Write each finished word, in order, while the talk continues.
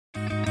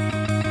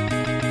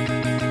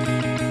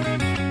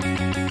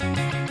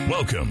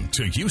Welcome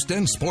to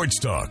Houston Sports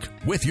Talk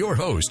with your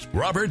host,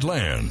 Robert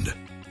Land.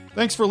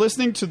 Thanks for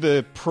listening to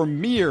the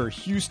premier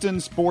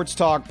Houston Sports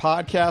Talk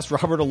podcast.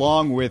 Robert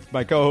along with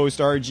my co-host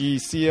RG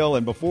Seal.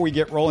 And before we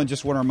get rolling,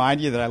 just want to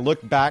remind you that I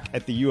look back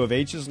at the U of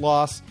H's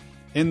loss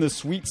in the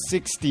Sweet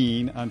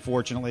 16,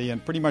 unfortunately,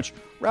 and pretty much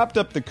wrapped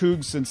up the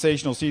Cougs'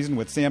 sensational season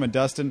with Sam and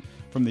Dustin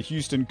from the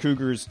Houston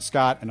Cougars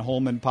Scott and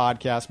Holman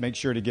podcast. Make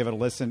sure to give it a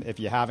listen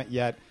if you haven't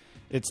yet.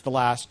 It's the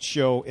last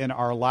show in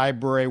our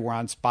library. We're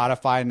on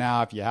Spotify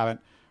now if you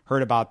haven't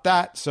heard about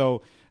that.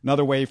 So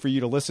another way for you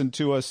to listen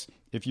to us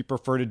if you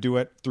prefer to do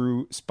it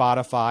through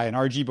Spotify. And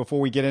RG, before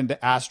we get into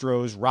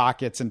Astros,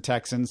 Rockets, and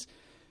Texans,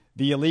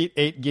 the Elite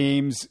Eight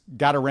games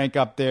got to rank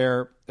up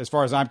there. As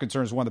far as I'm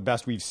concerned, is one of the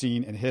best we've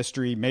seen in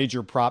history.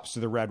 Major props to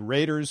the Red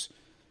Raiders,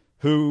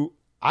 who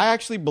I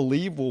actually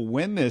believe will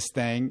win this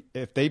thing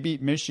if they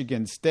beat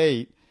Michigan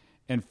State.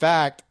 In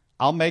fact,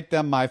 I'll make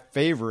them my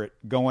favorite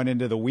going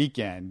into the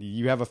weekend.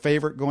 You have a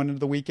favorite going into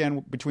the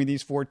weekend between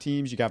these four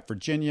teams? You got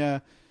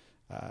Virginia,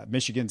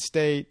 Michigan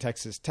State,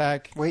 Texas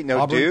Tech. Wait,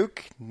 no Auburn.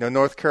 Duke? No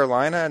North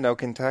Carolina? No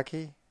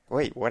Kentucky?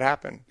 Wait, what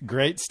happened?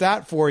 Great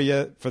stat for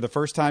you. For the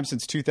first time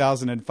since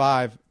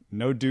 2005,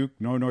 no Duke,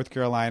 no North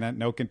Carolina,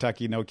 no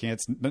Kentucky, no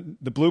Kansas.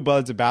 The Blue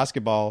Bloods of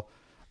basketball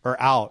are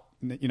out.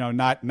 You know,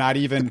 not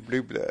even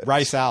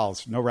Rice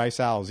Owls. No Rice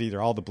Owls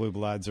either. All the Blue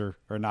Bloods are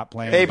not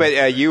playing. Hey, but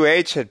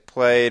UH had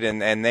played,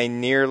 and they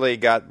nearly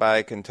got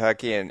by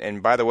Kentucky.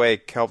 And by the way,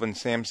 Kelvin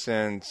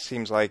Sampson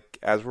seems like,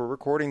 as we're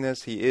recording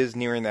this, he is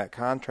nearing that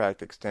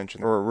contract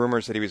extension. There were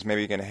rumors that he was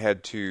maybe going to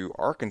head to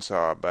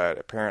Arkansas, but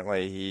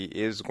apparently he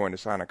is going to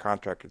sign a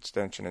contract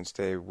extension and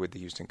stay with the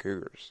Houston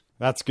Cougars.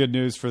 That's good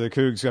news for the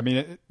Cougs. I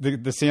mean,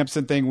 the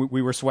Sampson thing,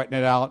 we were sweating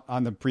it out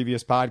on the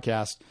previous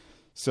podcast.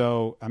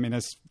 So, I mean,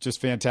 it's just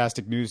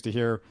fantastic news to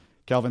hear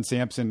Kelvin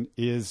Sampson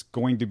is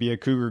going to be a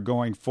Cougar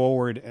going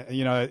forward.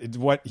 You know, it's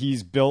what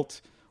he's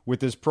built with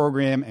this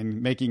program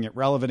and making it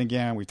relevant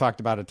again. We've talked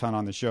about it a ton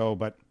on the show.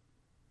 But,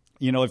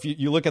 you know, if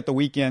you look at the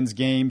weekend's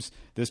games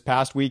this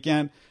past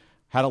weekend,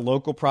 had a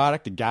local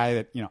product, a guy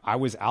that, you know, I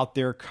was out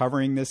there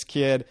covering this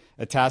kid,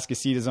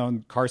 Atascocita's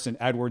own Carson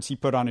Edwards. He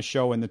put on a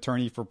show in the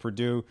tourney for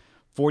Purdue,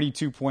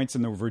 42 points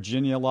in the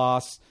Virginia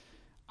loss.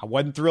 I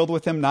wasn't thrilled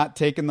with him not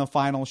taking the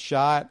final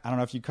shot. I don't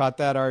know if you caught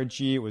that,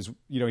 RG. It was,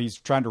 you know, he's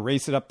trying to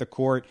race it up the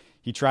court.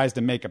 He tries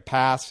to make a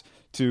pass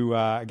to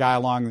a guy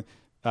along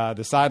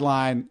the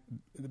sideline.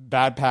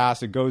 Bad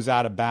pass. It goes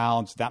out of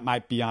bounds. That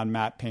might be on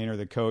Matt Painter,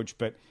 the coach.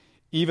 But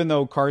even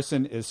though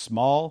Carson is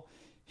small,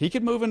 he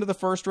could move into the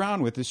first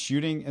round with his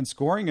shooting and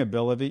scoring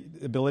ability.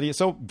 It's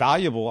so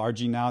valuable,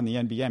 RG, now in the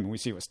NBA. I mean, we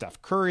see it with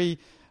Steph Curry.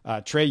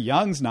 Trae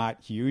Young's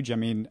not huge. I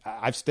mean,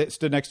 I've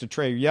stood next to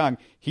Trae Young.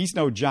 He's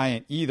no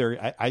giant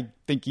either. I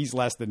think he's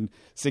less than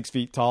 6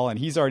 feet tall, and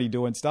he's already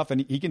doing stuff.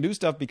 And he can do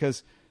stuff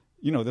because,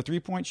 you know, the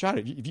three-point shot,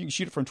 if you can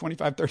shoot it from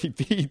 25, 30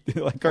 feet.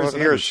 Like well,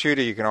 if you're a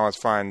shooter, you can always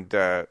find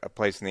a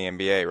place in the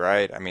NBA,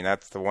 right? I mean,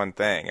 that's the one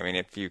thing. I mean,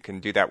 if you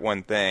can do that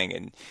one thing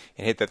and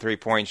hit the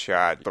three-point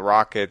shot, the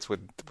Rockets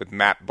with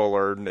Matt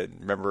Bullard,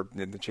 remember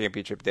in the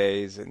championship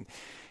days, and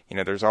you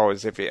know, there's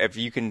always, if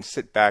you can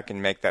sit back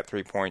and make that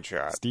three-point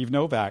shot. Steve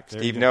Novak.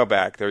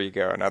 There you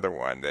go. Another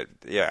one that,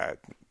 yeah.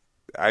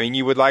 I mean,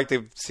 you would like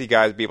to see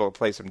guys be able to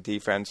play some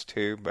defense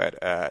too, but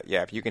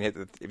yeah, if you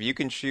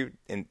can shoot,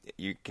 and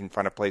you can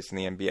find a place in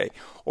the NBA,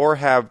 or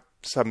have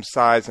some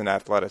size and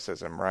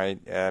athleticism, right?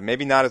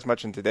 Maybe not as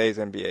much in today's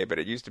NBA, but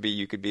it used to be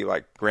you could be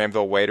like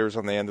Granville Waiters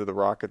on the end of the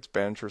Rockets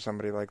bench or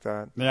somebody like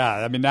that. Yeah,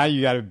 I mean, now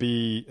you got to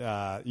be,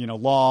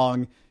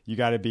 long. You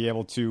got to be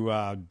able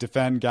to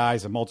defend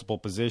guys in multiple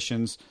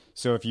positions.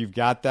 So if you've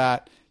got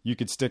that, you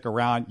could stick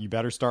around. You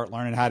better start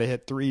learning how to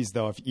hit threes,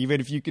 though. Even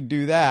if you could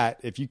do that,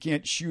 if you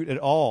can't shoot at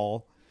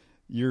all,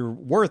 you're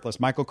worthless.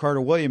 Michael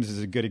Carter-Williams is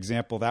a good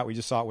example of that. We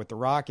just saw it with the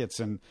Rockets.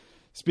 And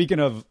speaking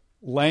of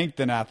length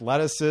and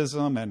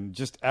athleticism and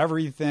just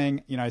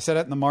everything, you know, I said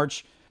it in the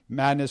March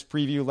Madness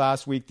preview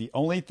last week. The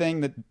only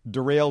thing that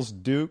derails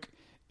Duke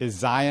is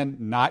Zion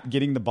not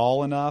getting the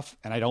ball enough,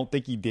 and I don't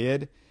think he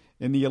did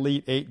in the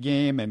Elite Eight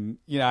game. And,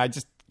 you know, I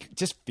just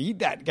feed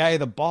that guy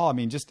the ball. I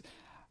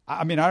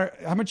mean,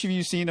 how much have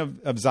you seen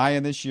of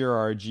Zion this year,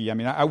 RG? I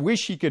mean, I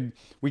wish we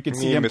could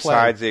see him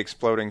besides play. The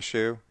exploding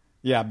shoe?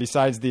 Yeah,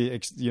 besides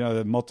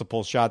the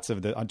multiple shots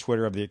on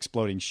Twitter of the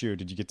exploding shoe.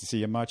 Did you get to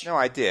see him much? No,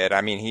 I did.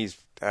 I mean, he's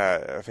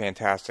a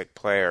fantastic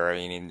player. I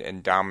mean,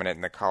 and dominant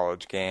in the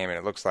college game, and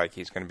it looks like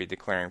he's going to be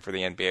declaring for the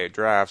NBA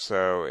draft.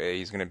 So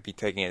he's going to be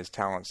taking his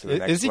talents to the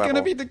next level. Is he going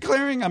to be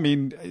declaring? I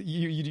mean,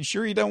 you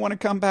sure you don't want to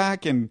come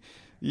back and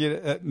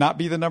not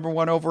be the number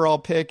one overall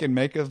pick and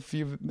make a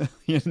few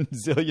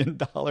zillion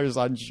dollars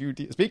on shoe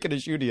deals? Speaking of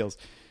shoe deals,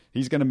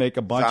 he's going to make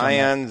a bunch.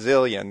 Zion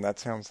zillion. That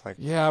sounds like.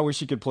 Yeah, I wish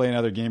he could play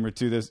another game or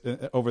two this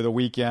over the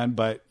weekend.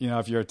 But you know,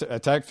 if you're a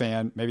Tech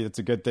fan, maybe that's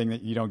a good thing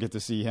that you don't get to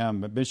see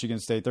him. But Michigan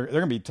State, they're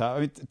going to be tough. I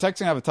mean, Tech's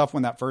going to have a tough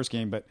one that first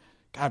game. But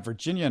God,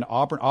 Virginia and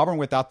Auburn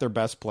without their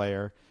best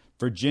player.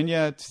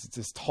 Virginia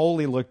just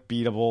totally looked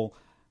beatable.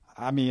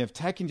 I mean, if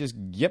Tech can just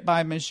get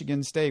by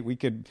Michigan State, we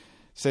could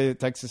say that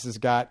Texas has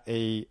got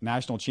a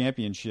national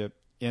championship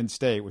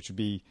in-state, which would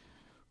be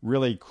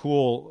really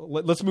cool.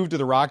 Let's move to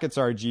the Rockets,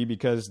 RG,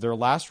 because their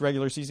last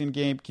regular season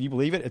game, can you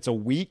believe it? It's a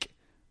week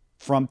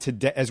from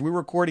today. As we're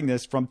recording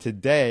this from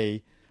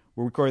today,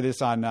 we're recording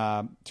this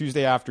on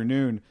Tuesday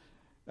afternoon.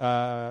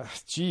 I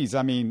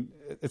mean,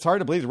 it's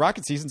hard to believe the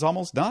Rocket season's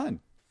almost done.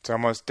 It's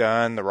almost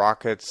done. The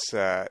Rockets,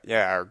 are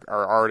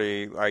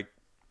already like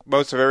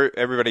most of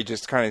everybody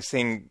just kind of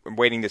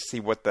waiting to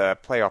see what the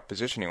playoff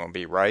positioning will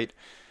be, right?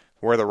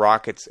 Where the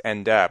Rockets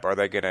end up. Are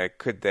they going to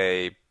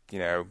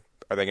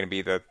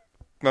be the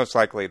most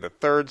likely the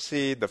 3rd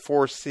seed, the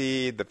 4th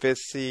seed, the 5th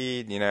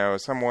seed,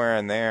 somewhere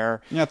in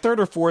there? Yeah, 3rd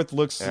or 4th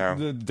looks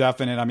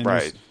definite. I mean,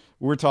 right.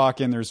 We're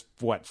talking there's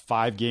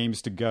 5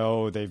 games to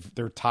go.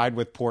 They're tied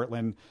with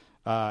Portland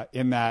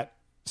in that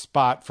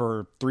spot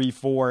for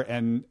 3-4.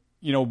 And,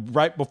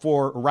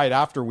 right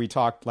after we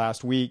talked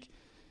last week,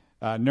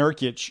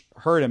 Nurkic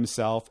hurt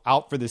himself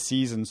out for the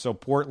season. So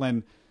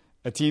Portland,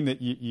 a team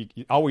that you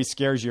always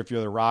scares you if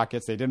you're the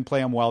Rockets. They didn't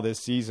play him well this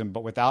season,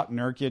 but without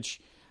Nurkic,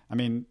 I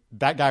mean,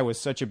 that guy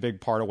was such a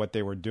big part of what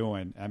they were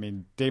doing. I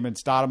mean, Damon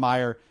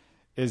Stoudemire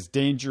is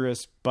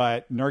dangerous,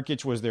 but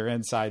Nurkic was their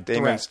inside threat.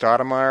 Damon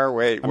Stoudemire?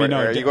 Wait,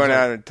 are you going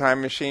down a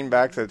time machine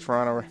back to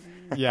Toronto?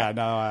 Yeah,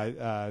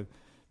 no,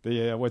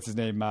 what's his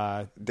name?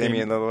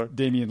 Damian Lillard.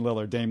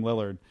 Dame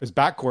Lillard. His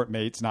backcourt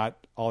mate's not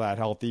all that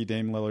healthy.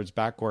 Dame Lillard's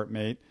backcourt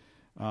mate.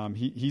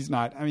 He's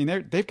not. I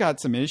mean, they've got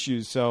some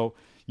issues. So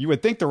you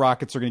would think the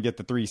Rockets are going to get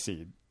the 3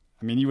 seed.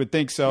 I mean, you would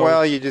think so.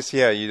 Well, you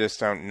just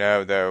don't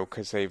know though,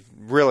 because they've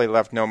really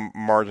left no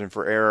margin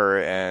for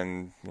error,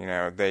 and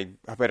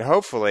but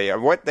hopefully,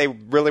 what they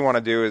really want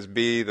to do is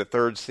be the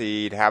 3rd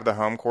seed, have the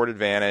home court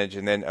advantage,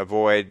 and then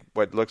avoid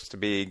what looks to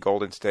be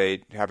Golden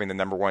State having the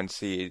number 1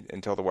 seed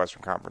until the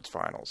Western Conference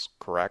Finals.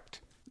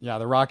 Correct? Yeah,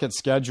 the Rockets'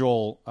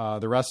 schedule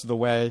the rest of the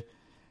way,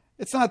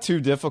 it's not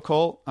too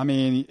difficult. I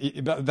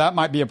mean, that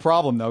might be a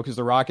problem though, because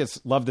the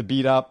Rockets love to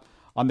beat up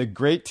on the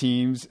great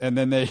teams, and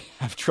then they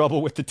have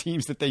trouble with the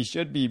teams that they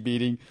should be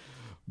beating.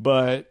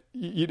 But,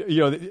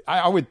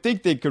 I would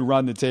think they could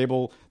run the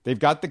table. They've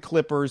got the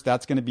Clippers.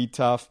 That's going to be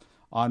tough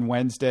on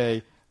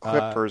Wednesday.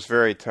 Clippers,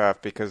 very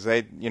tough, because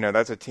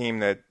that's a team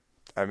that,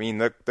 I mean,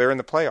 they're in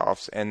the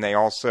playoffs, and they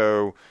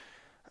also,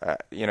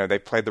 they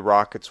played the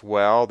Rockets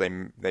well.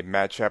 They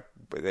match up.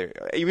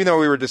 Even though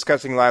we were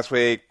discussing last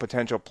week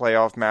potential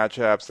playoff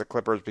matchups, the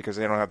Clippers, because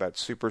they don't have that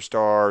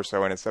superstar,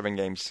 so in a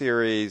 7-game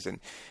series and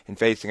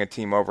facing a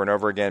team over and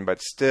over again, but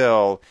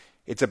still,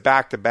 it's a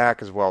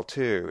back-to-back as well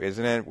too,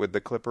 isn't it, with the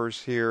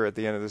Clippers here at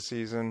the end of the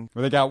season?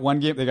 Well, they got one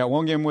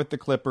game with the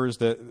Clippers.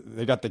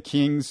 They got the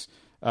Kings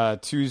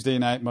Tuesday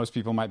night. Most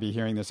people might be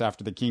hearing this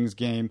after the Kings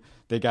game.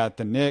 They got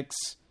the Knicks.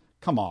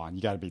 Come on,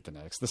 you got to beat the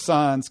Knicks. The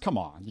Suns. Come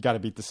on, you got to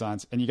beat the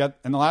Suns. And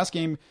the last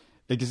game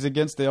is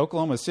against the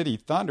Oklahoma City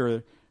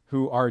Thunder,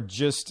 who are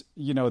just,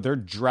 they're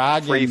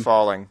dragging free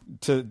falling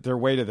to their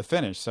way to the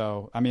finish.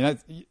 So, I mean,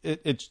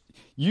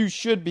 you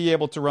should be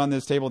able to run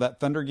this table. That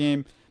Thunder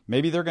game,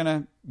 maybe they're going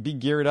to be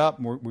geared up.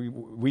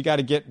 We got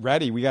to get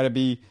ready. We got to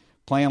be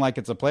playing like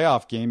it's a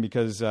playoff game,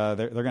 because they're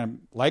going to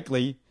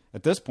likely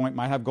at this point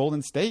might have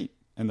Golden State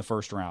in the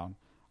first round.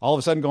 All of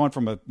a sudden, going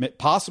from a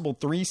possible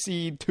 3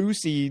 seed, 2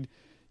 seed,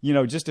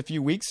 just a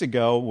few weeks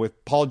ago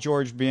with Paul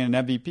George being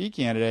an MVP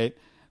candidate.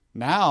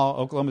 Now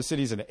Oklahoma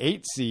City's an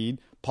 8 seed.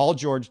 Paul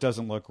George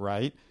doesn't look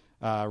right.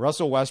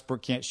 Russell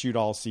Westbrook can't shoot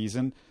all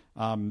season.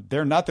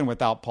 They're nothing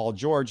without Paul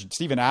George.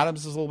 Steven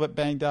Adams is a little bit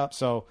banged up.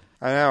 So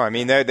I know. I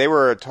mean, they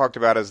were talked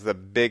about as the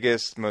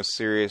biggest, most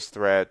serious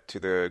threat to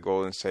the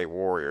Golden State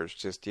Warriors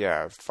just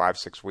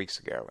 5-6 weeks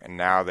ago, and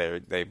now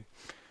they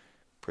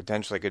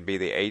potentially could be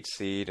the 8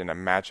 seed in a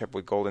matchup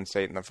with Golden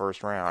State in the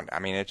first round. I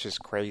mean, it's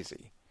just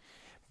crazy.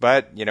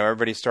 But,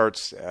 everybody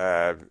starts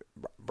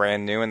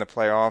brand new in the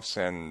playoffs,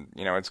 and,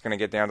 it's going to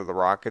get down to the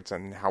Rockets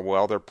and how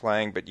well they're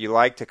playing. But you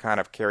like to kind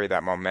of carry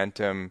that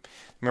momentum.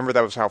 Remember,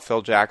 that was how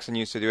Phil Jackson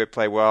used to do it,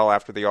 play well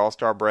after the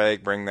All-Star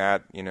break, bring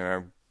that,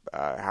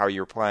 how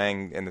you're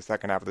playing in the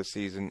second half of the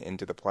season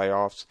into the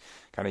playoffs,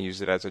 kind of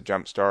use it as a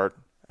jump start.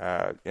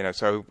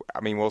 So,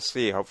 I mean, we'll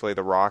see. Hopefully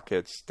the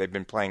Rockets, they've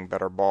been playing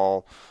better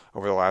ball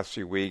over the last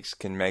few weeks,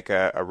 can make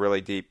a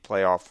really deep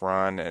playoff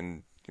run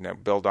and,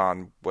 build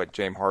on what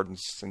James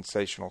Harden's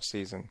sensational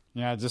season.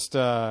 Yeah, just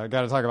got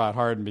to talk about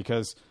Harden,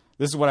 because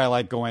this is what I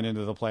like going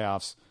into the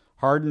playoffs.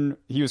 Harden,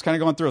 he was kind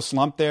of going through a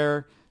slump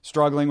there,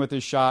 struggling with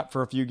his shot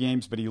for a few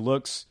games, but he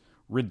looks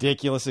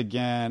ridiculous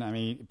again. I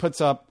mean, he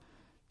puts up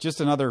just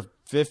another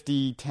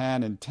 50,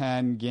 10, and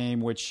 10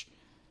 game, which,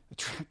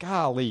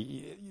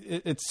 golly,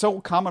 it's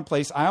so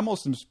commonplace. I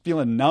almost am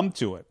feeling numb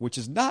to it, which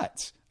is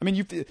nuts. I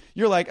mean,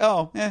 you're like,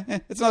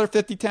 it's another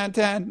 50, 10,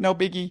 10, no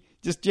biggie.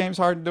 Just James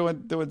Harden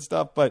doing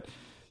stuff. But,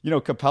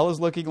 Capella's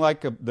looking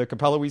like the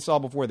Capella we saw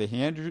before the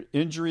hand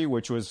injury,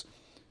 which was,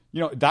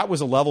 that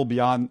was a level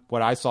beyond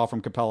what I saw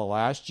from Capella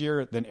last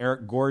year. Then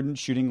Eric Gordon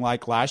shooting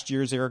like last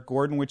year's Eric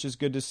Gordon, which is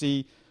good to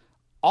see.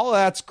 All of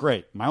that's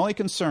great. My only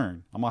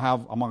concern, I'm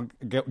gonna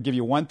give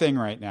you one thing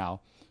right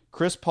now.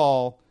 Chris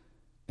Paul,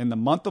 in the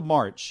month of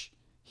March,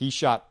 he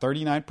shot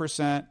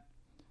 39%,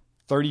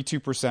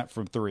 32%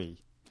 from 3.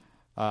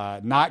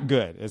 Not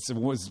good.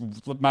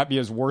 It might be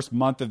his worst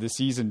month of the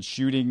season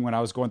shooting when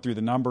I was going through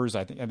the numbers.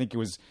 I think it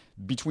was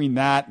between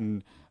that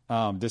and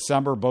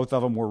December. Both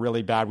of them were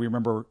really bad. We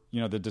remember,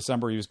 the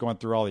December he was going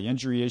through all the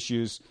injury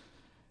issues.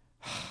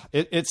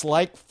 It's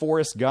like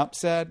Forrest Gump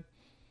said,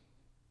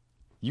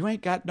 "You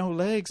ain't got no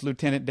legs,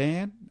 Lieutenant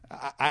Dan."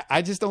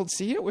 I just don't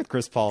see it with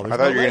Chris Paul. I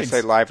thought you were going to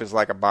say life is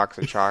like a box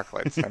of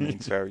chocolates. I mean,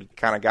 so you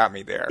kind of got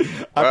me there.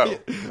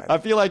 I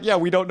feel like,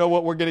 we don't know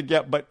what we're going to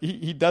get, but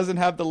he doesn't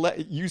have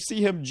the you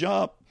see him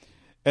jump.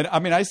 And I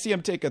mean, I see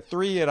him take a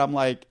three and I'm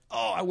like,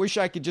 oh, I wish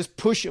I could just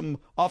push him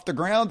off the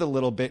ground a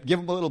little bit, give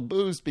him a little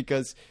boost,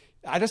 because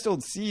I just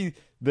don't see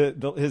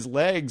his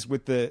legs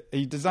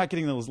he does not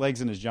getting those legs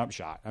in his jump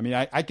shot. I mean,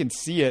 I can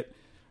see it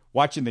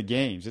watching the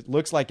games. It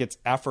looks like it's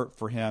effort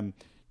for him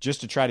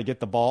just to try to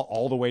get the ball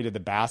all the way to the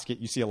basket.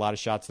 You see a lot of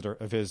shots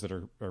of his that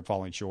are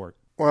falling short.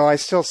 Well, I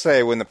still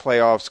say when the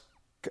playoffs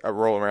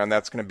roll around,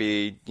 that's going to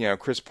be,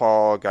 Chris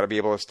Paul got to be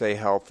able to stay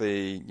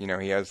healthy.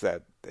 He has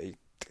that, they've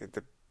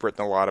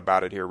written a lot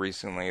about it here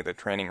recently, the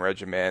training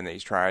regimen that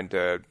he's trying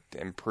to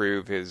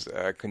improve his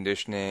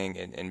conditioning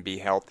and be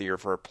healthier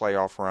for a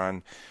playoff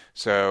run.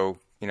 So,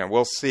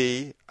 we'll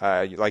see.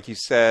 Like you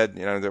said,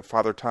 the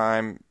Father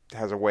Time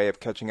has a way of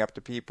catching up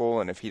to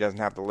people, and if he doesn't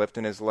have the lift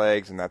in his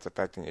legs, and that's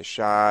affecting his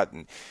shot,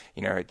 and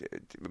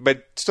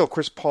but still,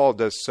 Chris Paul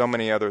does so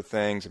many other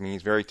things. I mean,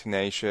 he's very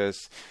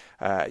tenacious.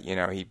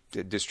 He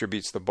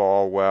distributes the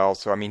ball well,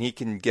 so I mean, he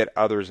can get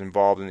others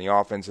involved in the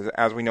offense.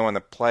 As we know in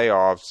the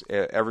playoffs,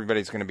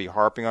 everybody's going to be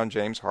harping on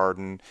James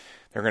Harden.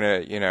 They're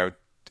going to,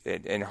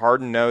 and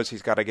Harden knows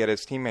he's got to get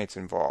his teammates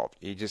involved.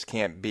 He just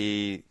can't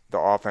be the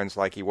offense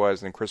like he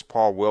was, and Chris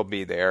Paul will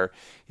be there.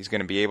 He's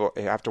going to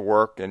have to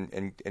work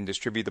and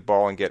distribute the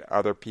ball and get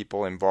other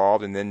people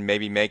involved, and then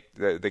maybe make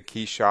the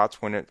key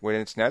shots when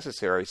it's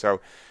necessary.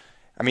 So,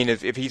 I mean,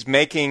 if he's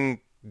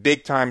making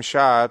big time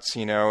shots,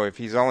 if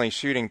he's only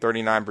shooting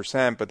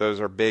 39%, but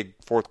those are big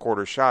fourth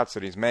quarter shots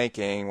that he's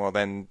making, well,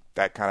 then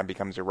that kind of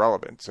becomes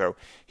irrelevant. So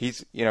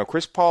he's,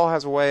 Chris Paul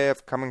has a way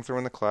of coming through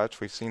in the clutch.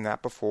 We've seen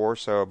that before.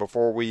 So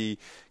before we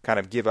kind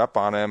of give up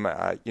on him,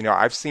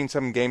 I've seen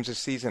some games this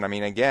season. I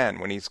mean, again,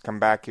 when he's come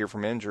back here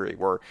from injury,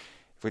 where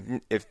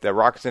if the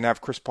Rockets didn't have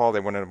Chris Paul, they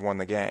wouldn't have won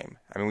the game.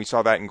 I mean, we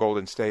saw that in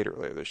Golden State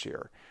earlier this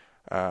year.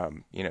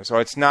 So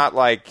it's not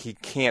like he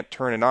can't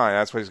turn it on.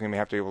 That's what he's going to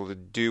have to be able to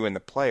do in the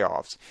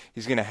playoffs.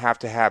 He's going to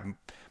have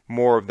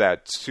more of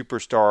that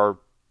superstar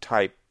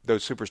type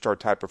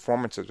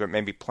performances, but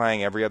maybe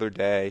playing every other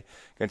day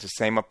against the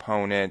same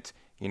opponent,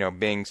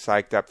 being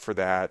psyched up for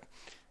that.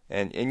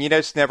 And you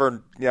just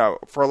never,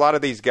 for a lot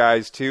of these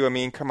guys too, I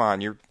mean, come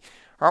on,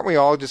 aren't we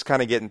all just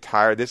kind of getting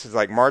tired? This is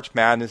like March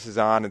Madness is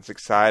on. It's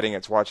exciting.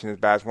 It's watching this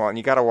basketball. And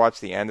you got to watch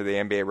the end of the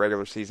NBA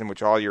regular season,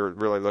 which all you're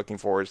really looking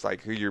for is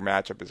like who your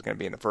matchup is going to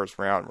be in the first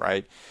round,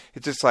 right?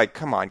 It's just like,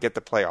 come on, get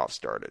the playoffs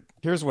started.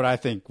 Here's what I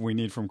think we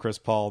need from Chris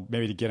Paul,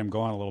 maybe to get him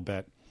going a little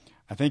bit.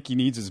 I think he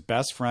needs his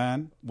best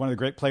friend, one of the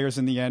great players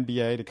in the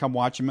NBA, to come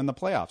watch him in the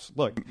playoffs.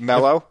 Look,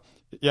 Melo?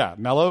 Yeah,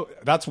 Melo,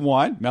 that's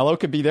one. Melo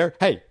could be there.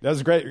 Hey, that was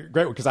a great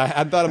one because I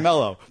hadn't thought of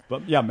Melo.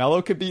 But yeah,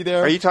 Melo could be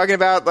there. Are you talking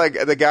about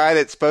like the guy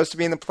that's supposed to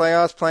be in the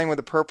playoffs playing with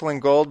the purple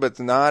and gold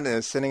but's not and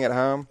is sitting at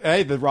home?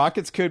 Hey, the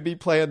Rockets could be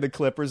playing the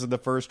Clippers in the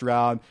first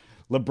round.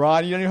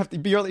 LeBron, you don't even have to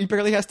he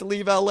barely has to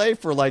leave LA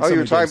for like. Oh, you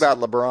were talking about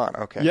LeBron.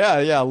 Okay. Yeah,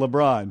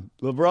 LeBron.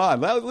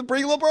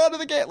 Bring LeBron to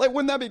the game. Like,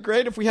 wouldn't that be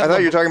great if we had? I thought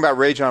you were talking about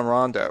Rajon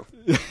Rondo.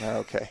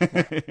 Okay.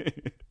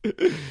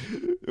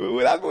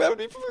 That would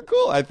be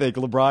cool. I think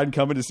LeBron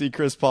coming to see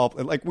Chris Paul,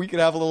 like we could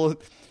have a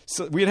little.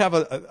 So we'd have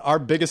our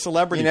biggest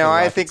celebrity.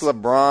 I think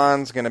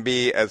LeBron's going to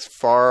be as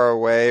far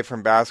away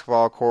from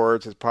basketball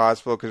courts as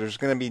possible because there's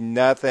going to be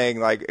nothing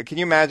like. Can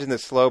you imagine the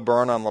slow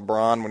burn on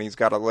LeBron when he's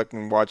got to look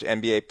and watch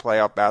NBA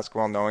playoff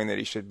basketball, knowing that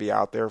he should be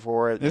out there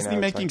for it? Isn't he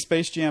making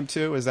Space Jam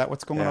 2? Is that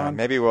what's going on?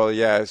 Maybe. Well,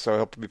 yeah. So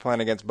he'll be playing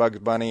against Bugs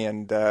Bunny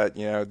and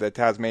the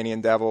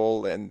Tasmanian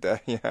Devil and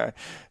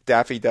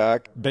Daffy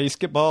Duck.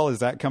 Basketball, is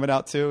that coming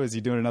out too? Is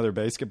he doing another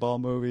basketball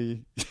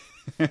movie?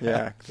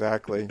 Yeah,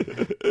 exactly.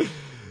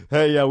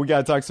 Hey, we got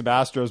to talk some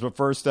Astros, but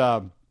first,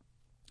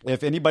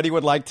 if anybody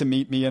would like to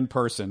meet me in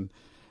person,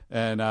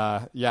 and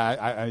I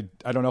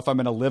don't know if I'm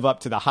going to live up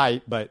to the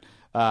hype, but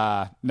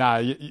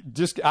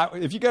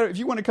if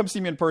you want to come see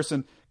me in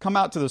person, come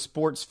out to the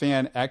Sports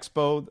Fan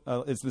Expo.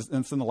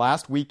 It's in the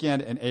last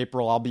weekend in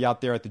April. I'll be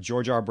out there at the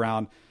George R.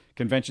 Brown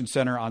Convention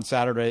Center on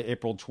Saturday,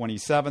 April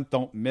 27th.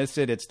 Don't miss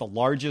it. It's the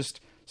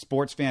largest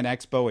Sports Fan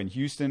Expo in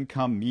Houston.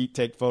 Come meet,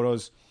 take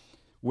photos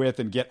with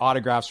and get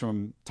autographs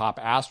from top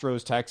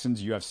Astros,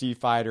 Texans, UFC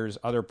fighters,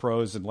 other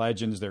pros and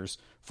legends. There's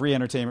free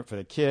entertainment for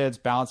the kids,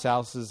 bounce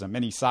houses, a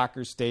mini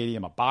soccer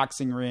stadium, a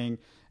boxing ring,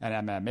 an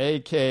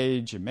MMA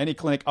cage, a mini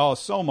clinic. Oh,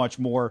 so much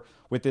more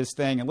with this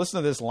thing. And listen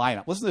to this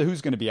lineup. Listen to who's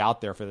going to be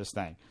out there for this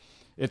thing.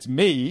 It's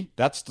me.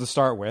 That's to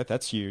start with.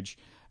 That's huge.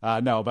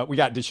 But we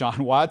got Deshaun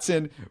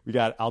Watson. We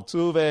got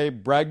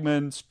Altuve,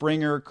 Bregman,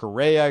 Springer,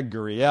 Correa,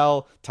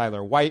 Gurriel,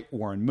 Tyler White,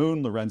 Warren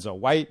Moon, Lorenzo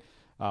White,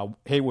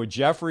 Haywood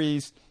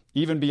Jeffries.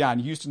 Even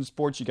beyond Houston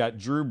sports, you got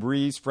Drew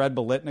Brees, Fred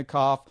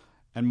Biletnikoff,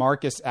 and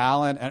Marcus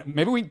Allen. And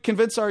maybe we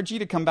convince RG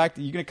to come back.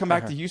 You going to come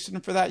back to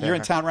Houston for that? You're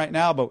in town right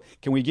now, but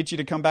can we get you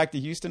to come back to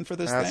Houston for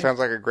this thing? That sounds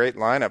like a great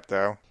lineup,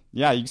 though.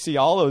 Yeah, you can see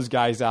all those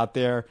guys out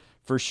there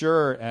for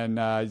sure. And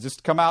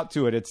just come out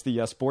to it. It's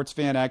the Sports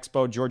Fan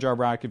Expo, George R.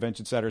 Brown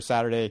Convention Center,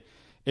 Saturday,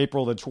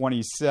 April the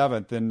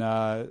 27th.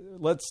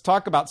 And let's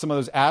talk about some of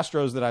those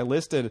Astros that I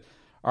listed.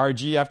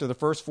 RG, after the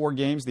first 4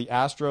 games, the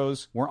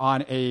Astros were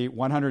on a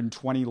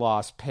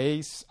 120-loss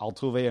pace.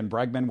 Altuve and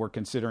Bregman were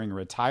considering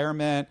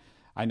retirement.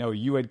 I know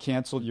you had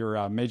canceled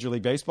your Major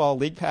League Baseball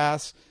League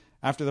Pass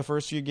after the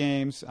first few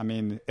games. I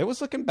mean, it was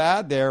looking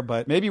bad there,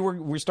 but maybe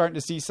we're starting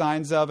to see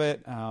signs of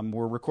it.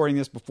 We're recording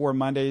this before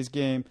Monday's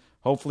game.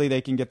 Hopefully they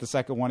can get the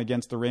second one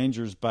against the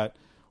Rangers. But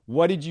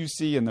what did you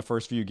see in the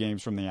first few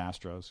games from the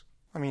Astros?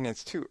 I mean,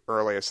 it's too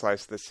early a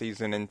slice of the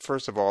season. And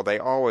first of all, they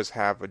always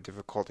have a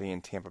difficulty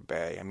in Tampa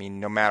Bay. I mean,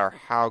 no matter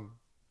how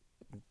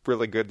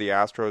really good the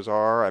Astros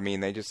are, I mean,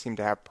 they just seem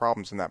to have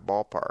problems in that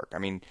ballpark. I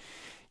mean,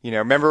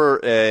 remember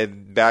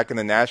back in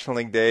the National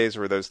League days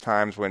were those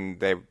times when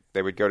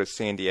they would go to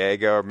San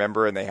Diego,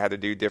 remember, and they had to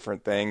do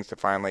different things to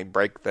finally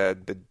break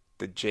the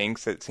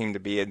jinx that seemed to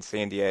be in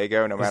San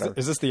Diego.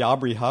 Is this the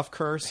Aubrey Huff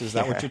curse? Is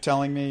that what you're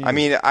telling me? I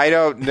mean, I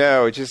don't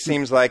know. It just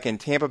seems like in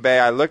Tampa Bay,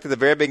 I looked at the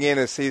very beginning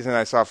of the season,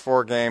 I saw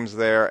 4 games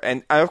there.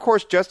 And of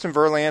course, Justin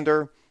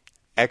Verlander,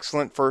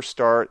 excellent first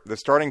start. The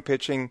starting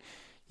pitching,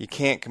 you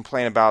can't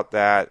complain about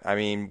that. I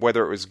mean,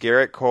 whether it was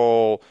Garrett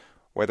Cole,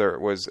 whether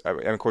it was,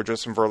 and of course,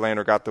 Justin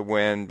Verlander got the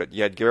win, but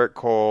you had Garrett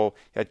Cole,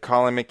 you had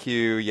Colin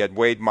McHugh, you had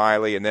Wade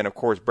Miley, and then, of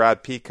course,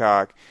 Brad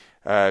Peacock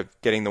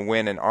getting the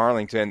win in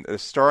Arlington. The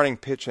starting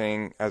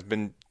pitching has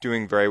been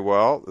doing very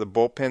well. The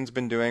bullpen's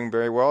been doing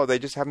very well. They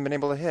just haven't been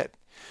able to hit.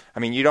 I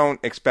mean, you don't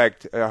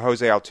expect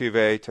Jose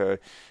Altuve to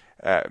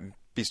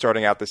be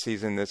starting out the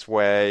season this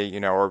way,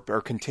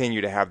 or continue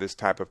to have this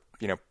type of,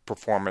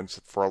 performance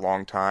for a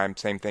long time.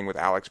 Same thing with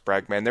Alex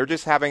Bregman. They're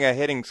just having a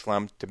hitting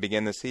slump to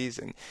begin the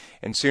season.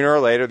 And sooner or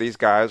later, these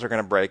guys are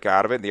going to break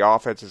out of it. The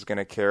offense is going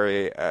to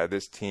carry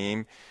this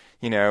team,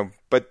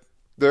 but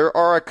there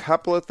are a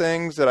couple of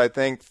things that I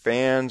think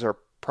fans are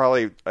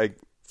probably, like,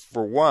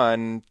 for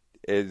one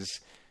is,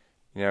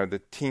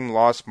 the team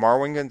lost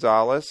Marwin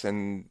Gonzalez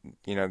and,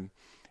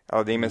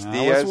 Aldemus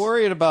Diaz. I was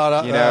worried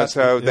about it.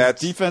 So his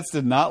defense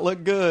did not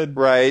look good.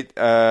 Right.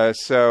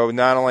 So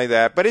not only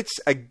that, but it's,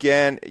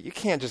 again, you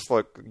can't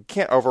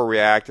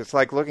overreact. It's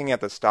like looking at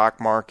the stock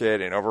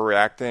market and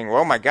overreacting. Well,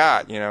 oh my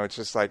God, it's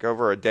just like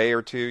over a day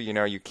or two,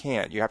 you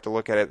can't. You have to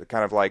look at it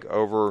kind of like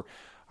over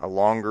a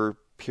longer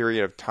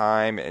period of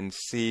time and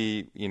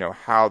see,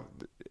 how,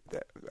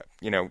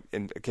 in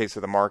the case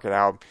of the market,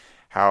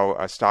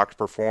 how stocks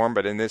perform,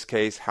 but in this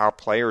case, how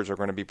players are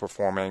going to be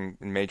performing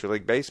in Major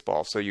League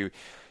Baseball. So you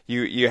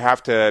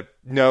have to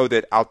know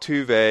that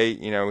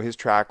Altuve, his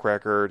track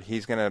record,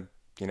 he's going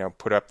to,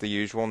 put up the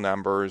usual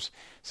numbers.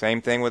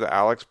 Same thing with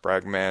Alex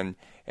Bregman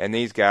and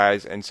these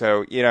guys. And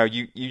so,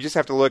 you just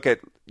have to look at,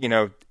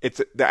 the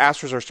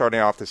Astros are starting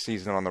off the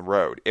season on the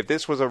road. If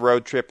this was a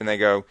road trip and they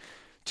go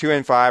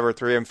 2-5 or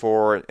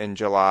 3-4 in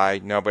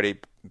July, nobody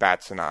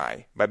bats an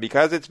eye. But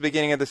because it's the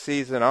beginning of the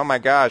season, oh my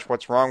gosh,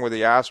 what's wrong with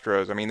the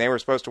Astros? I mean, they were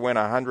supposed to win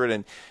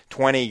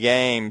 120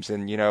 games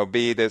and,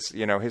 be this,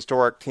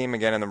 historic team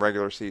again in the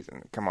regular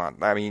season. Come on.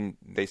 I mean,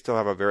 they still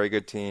have a very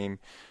good team.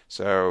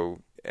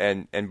 So,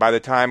 and by the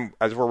time,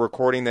 as we're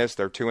recording this,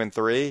 they're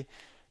 2-3.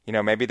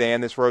 Maybe they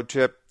end this road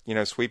trip,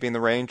 sweeping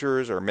the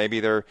Rangers, or maybe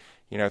they're,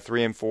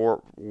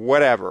 3-4,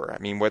 whatever. I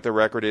mean, what the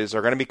record is,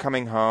 they're going to be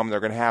coming home.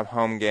 They're going to have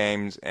home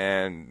games,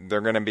 and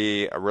they're going to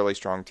be a really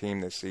strong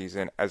team this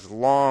season as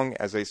long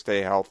as they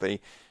stay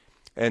healthy.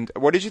 And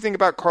what did you think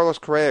about Carlos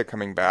Correa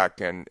coming back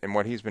and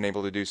what he's been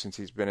able to do since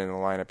he's been in the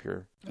lineup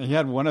here? He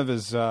had one of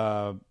his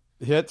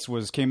hits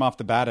came off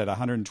the bat at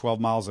 112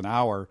 miles an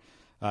hour.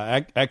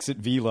 Exit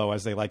velo,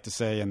 as they like to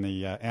say in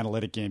the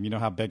analytic game. You know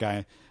how big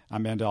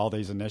I'm into all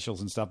these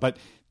initials and stuff. But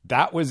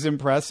that was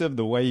impressive.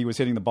 The way he was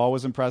hitting the ball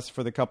was impressive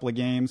for the couple of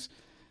games.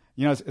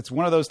 It's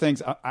one of those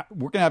things.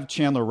 We're going to have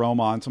Chandler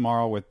Rome on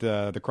tomorrow with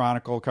the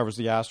Chronicle, covers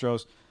the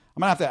Astros. I'm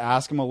going to have to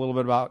ask him a little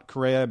bit about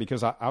Correa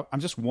because I'm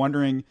just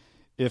wondering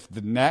if the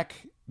neck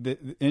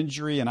the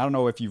injury, and I don't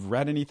know if you've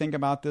read anything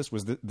about this,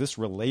 was this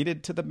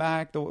related to the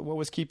back, what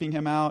was keeping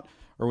him out,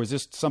 or was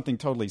this something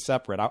totally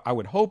separate? I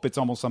would hope it's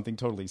almost something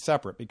totally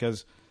separate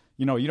because,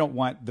 you don't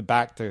want the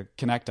back to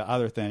connect to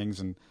other things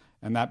and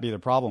that be the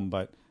problem.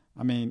 But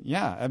I mean,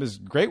 yeah, it was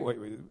great.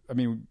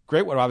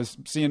 Great what I was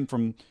seeing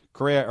from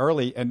Correa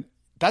early. And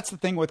that's the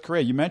thing with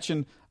Correa. You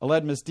mentioned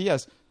Aledmys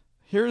Diaz.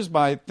 Here's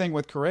my thing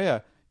with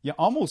Correa. You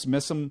almost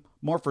miss him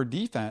more for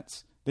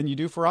defense than you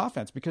do for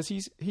offense because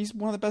he's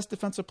one of the best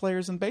defensive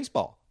players in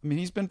baseball. I mean,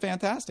 he's been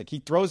fantastic. He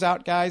throws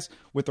out guys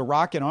with the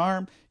rocket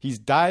arm. He's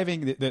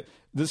diving.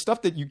 The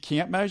stuff that you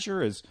can't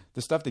measure is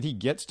the stuff that he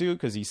gets to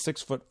because he's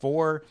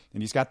 6'4"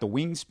 and he's got the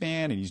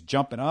wingspan and he's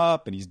jumping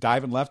up and he's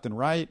diving left and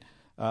right.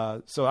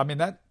 So, I mean,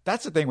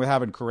 that's the thing with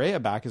having Correa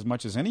back as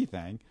much as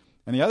anything.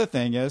 And the other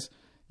thing is,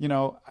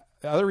 the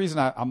other reason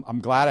I'm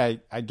glad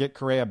I get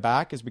Correa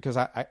back is because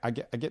I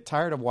get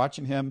tired of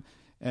watching him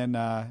and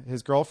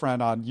his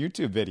girlfriend on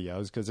YouTube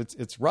videos because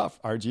it's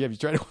rough. RG, have you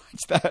tried to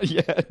watch that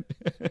yet?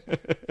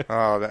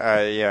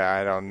 Yeah,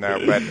 I don't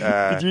know, but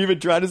did you even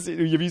try to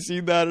see? Have you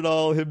seen that at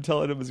all? Him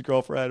telling him his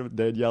girlfriend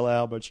Danielle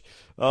how much?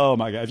 Oh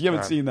my God! If you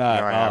haven't seen that,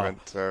 no, I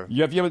haven't. So.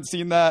 If you haven't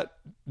seen that,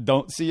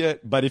 don't see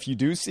it. But if you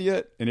do see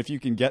it, and if you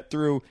can get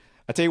through,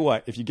 I tell you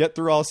what, if you get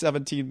through all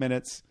 17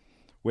 minutes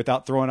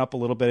without throwing up a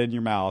little bit in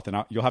your mouth,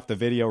 and you'll have to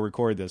video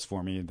record this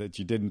for me that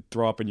you didn't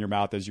throw up in your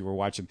mouth as you were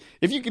watching.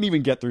 If you can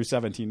even get through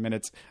 17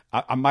 minutes,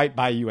 I might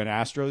buy you an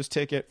Astros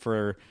ticket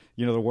for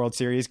the World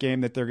Series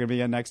game that they're going to be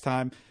in next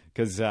time.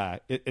 Because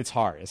it's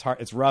hard.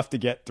 It's rough to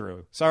get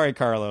through. Sorry,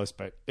 Carlos,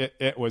 but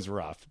it was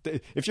rough.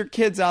 If your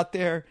kid's out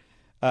there,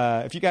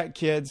 if you got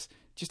kids,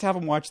 just have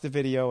them watch the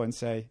video and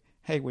say,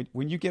 hey,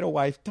 when you get a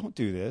wife, don't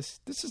do this.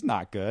 This is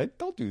not good.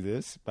 Don't do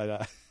this.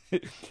 But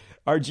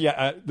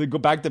RG, go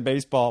back to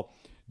baseball.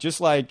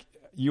 Just like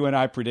you and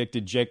I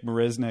predicted, Jake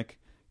Marisnick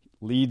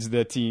leads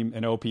the team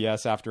in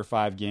OPS after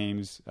 5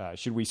 games.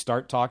 Should we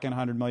start talking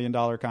 $100 million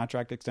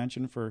contract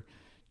extension for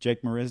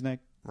Jake Marisnick?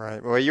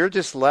 Right. Well, you're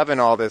just loving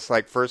all this,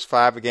 like, first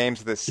 5 games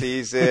of the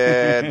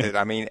season.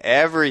 I mean,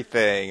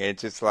 everything.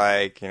 It's just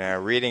like,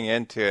 reading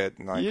into it.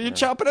 And like, you're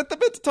chomping at the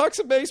bit to talk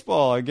some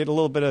baseball. I get a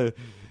little bit of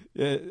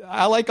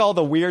I like all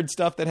the weird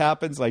stuff that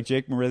happens. Like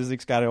Jake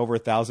Marisnick's got over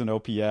 1,000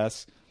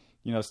 OPS,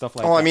 stuff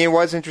like that. I mean, it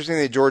was interesting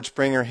that George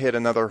Springer hit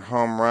another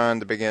home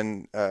run to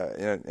begin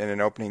in an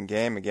opening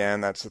game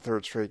again. That's the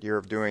 3rd straight year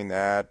of doing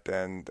that.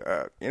 And,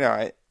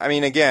 I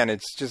mean, again,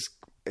 it's just,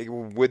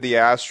 with the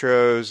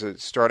Astros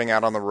starting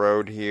out on the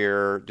road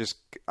here,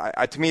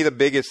 to me the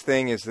biggest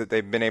thing is that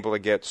they've been able to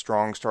get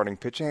strong starting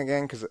pitching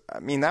again. Because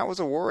I mean that was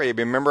a worry. I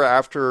mean, remember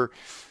after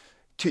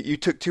you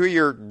took 2 of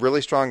your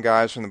really strong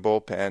guys from the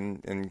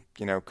bullpen, and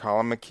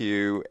Colin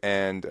McHugh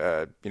and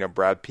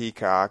Brad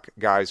Peacock,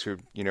 guys who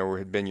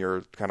had been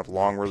your kind of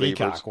long relievers.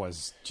 Peacock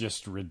was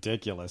just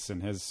ridiculous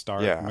in his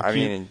start. Yeah,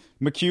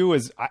 McHugh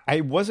was.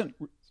 I wasn't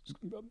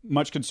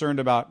much concerned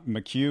about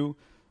McHugh.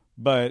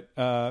 But,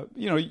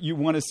 you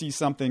want to see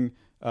something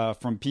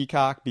from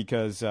Peacock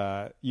because,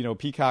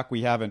 Peacock,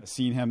 we haven't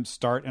seen him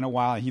start in a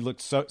while. He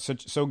looked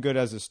so good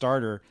as a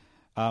starter.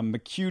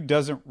 McHugh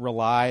doesn't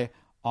rely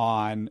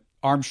on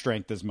arm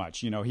strength as much.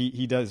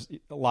 He does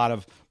a lot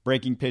of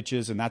breaking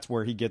pitches, and that's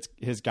where he gets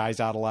his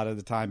guys out a lot of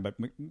the time. But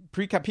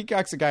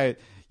Peacock's a guy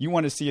you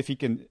want to see if he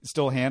can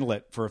still handle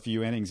it for a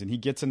few innings, and he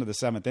gets into the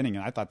 7th inning,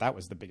 and I thought that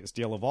was the biggest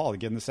deal of all.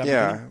 Again, the 7th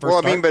inning. Well,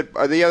 I mean,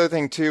 but the other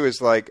thing too is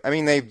the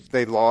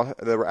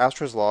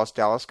Astros lost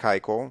Dallas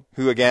Keuchel,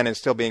 who again is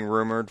still being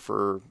rumored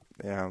for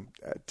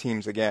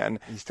teams again.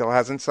 He still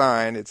hasn't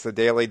signed. It's the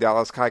daily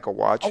Dallas Keuchel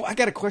watch. Oh, I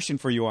got a question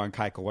for you on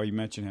Keuchel while you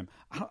mention him.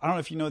 I don't know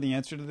if you know the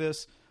answer to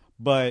this,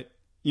 but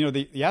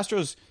the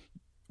Astros,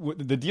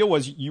 the deal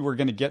was you were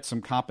going to get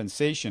some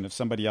compensation if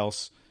somebody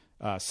else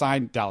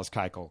signed Dallas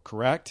Keuchel,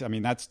 correct? I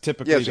mean, that's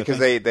typically because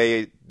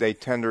they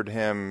tendered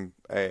him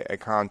a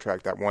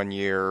contract that 1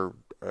 year.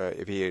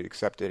 If he had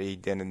accepted, he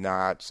did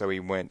not, so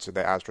he went. So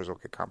the Astros will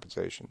get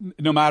compensation,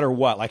 no matter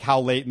what. Like how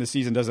late in the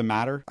season doesn't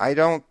matter. I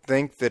don't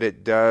think that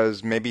it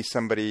does. Maybe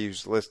somebody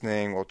who's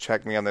listening will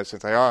check me on this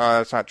and say, "Oh,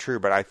 that's not true."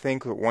 But I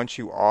think that once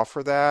you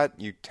offer that,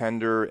 you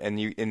tender, and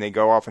they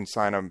go off and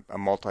sign a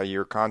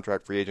multi-year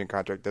contract, free agent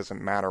contract.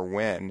 Doesn't matter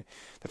when.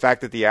 The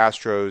fact that the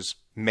Astros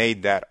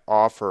made that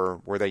offer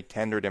where they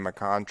tendered him a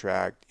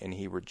contract and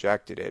he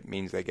rejected it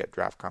means they get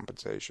draft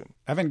compensation.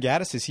 Evan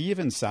Gattis, is he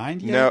even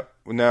signed yet?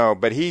 No,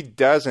 but he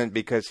doesn't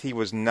because he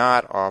was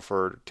not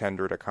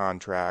tendered a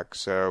contract.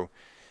 So,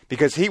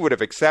 because he would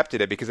have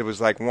accepted it because it was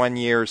like 1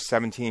 year,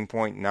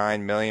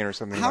 $17.9 million or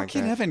something like that.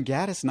 How can Evan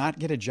Gattis not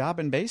get a job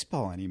in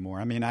baseball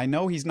anymore? I mean, I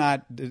know he's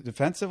not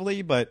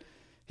defensively, but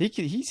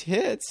he's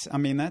hits. I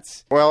mean,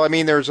 that's... Well, I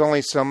mean, there's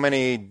only so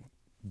many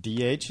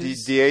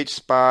DH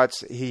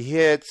spots. He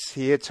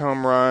hits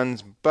home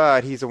runs,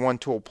 but he's a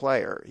one-tool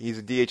player. He's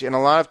a DH, and a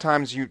lot of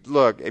times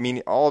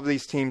all of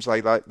these teams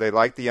they like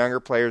the younger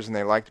players, and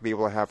they like to be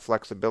able to have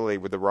flexibility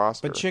with the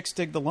roster. But chicks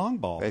dig the long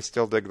ball. They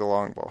still dig the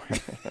long ball.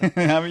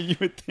 I mean, you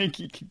would think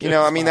he could.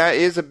 That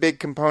is a big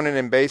component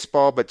in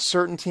baseball. But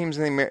certain teams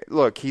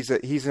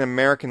he's an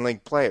American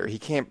League player. He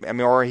can't.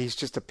 Or he's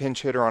just a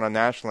pinch hitter on a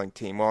National League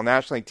team. Well, a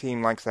National League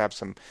team likes to have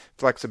some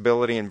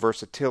flexibility and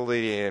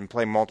versatility and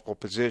play multiple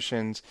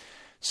positions.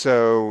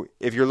 So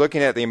if you're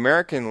looking at the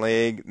American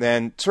League,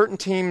 then certain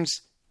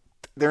teams,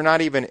 they're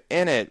not even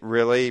in it,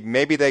 really.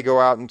 Maybe they go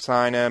out and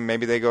sign him.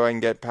 Maybe they go out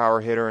and get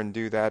power hitter and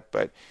do that.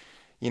 But,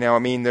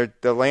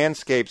 the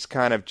landscape's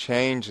kind of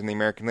changed in the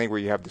American League where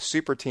you have the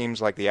super teams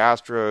like the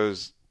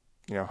Astros,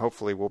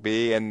 hopefully will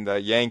be, and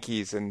the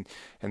Yankees and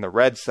the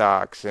Red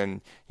Sox and,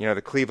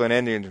 the Cleveland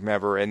Indians,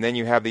 remember. And then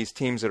you have these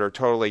teams that are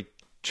totally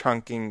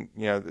chunking,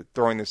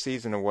 throwing the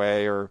season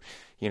away or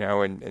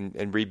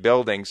and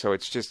rebuilding. So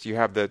it's just you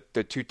have the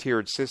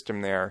two-tiered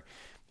system there.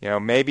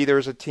 Maybe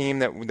there's a team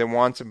that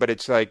wants him, but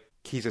it's like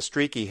he's a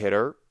streaky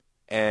hitter,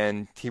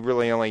 and he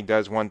really only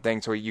does one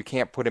thing, so you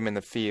can't put him in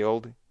the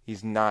field.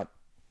 He's not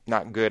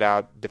not good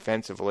out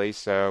defensively.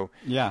 So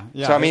yeah.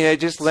 So I mean, it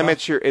just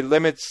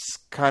limits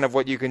kind of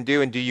what you can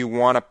do. And do you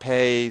want to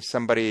pay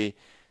somebody,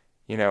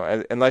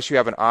 unless you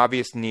have an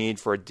obvious need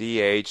for a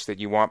DH that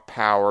you want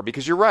power?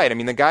 Because you're right. I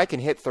mean, the guy can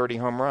hit 30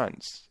 home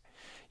runs.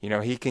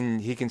 He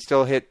can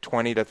still hit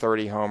 20 to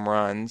 30 home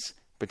runs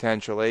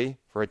potentially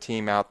for a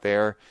team out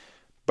there.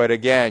 But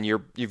again,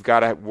 you've got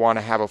to want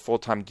to have a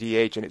full-time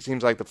DH, and it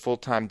seems like the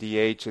full-time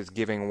DH is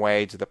giving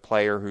way to the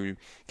player who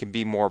can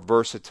be more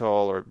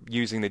versatile or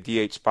using the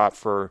DH spot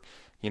for,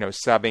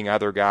 subbing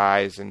other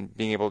guys and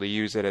being able to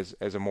use it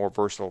as a more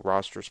versatile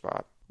roster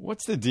spot.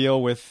 What's the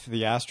deal with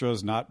the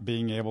Astros not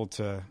being able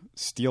to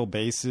steal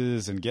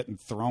bases and getting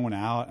thrown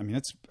out? I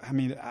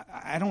mean,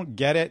 I don't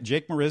get it.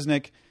 Jake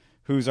Marisnick,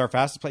 who's our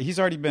fastest player, he's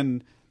already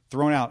been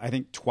thrown out, I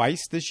think,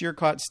 twice this year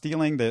caught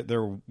stealing.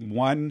 They're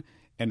 1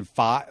 and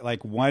 5,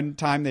 like one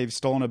time they've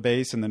stolen a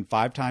base and then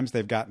 5 times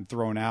they've gotten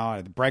thrown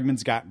out.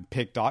 Bregman's gotten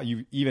picked off.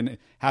 You even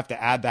have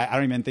to add that. I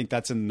don't even think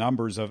that's in the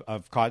numbers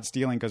of caught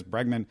stealing because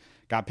Bregman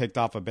got picked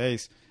off a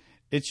base.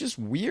 It's just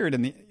weird.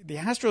 And the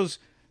Astros,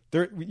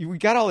 we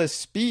got all this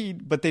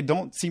speed, but they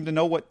don't seem to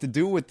know what to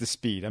do with the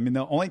speed. I mean,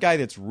 the only guy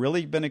that's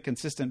really been a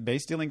consistent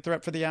base stealing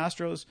threat for the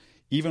Astros,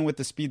 even with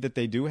the speed that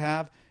they do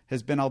have,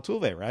 has been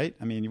Altuve, right?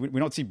 I mean, we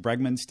don't see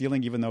Bregman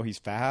stealing even though he's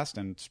fast,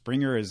 and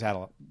Springer has had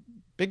a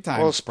big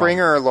time. Well,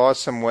 Springer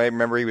lost some weight.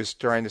 Remember, he was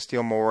trying to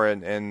steal more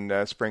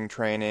in spring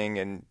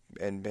training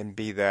and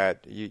be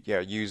that,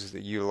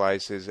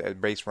 utilize his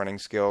base running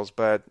skills.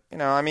 But,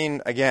 I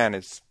mean, again,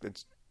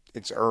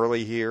 it's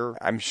early here.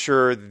 I'm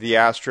sure the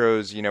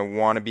Astros,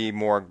 want to be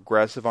more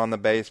aggressive on the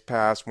base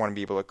pass, want to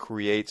be able to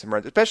create some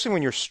runs, especially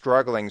when you're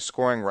struggling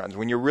scoring runs.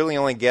 When you're really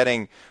only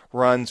getting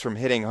runs from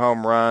hitting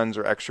home runs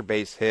or extra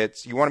base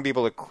hits, you want to be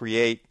able to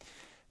create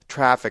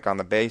traffic on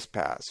the base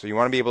pass. So you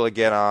want to be able to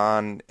get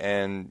on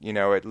and,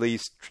 at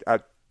least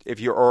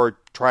or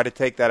try to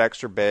take that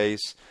extra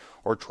base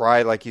or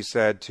try, like you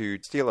said, to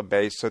steal a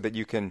base so that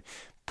you can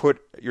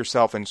put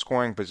yourself in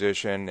scoring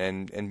position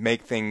and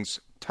make things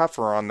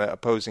tougher on the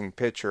opposing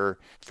pitcher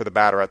for the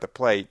batter at the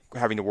plate,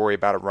 having to worry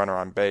about a runner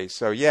on base.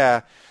 So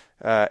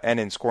and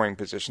in scoring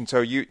position.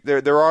 So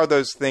there are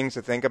those things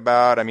to think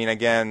about. I mean,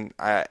 again,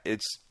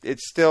 it's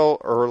still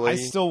early. I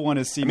still want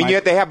to see.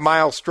 Yet they have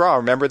Miles Straw.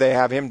 Remember, they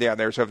have him down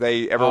there. So if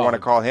they ever want to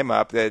call him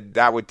up,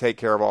 that would take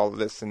care of all of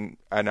this in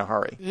a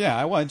hurry.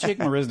 Yeah, well, Jake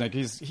Marisnick,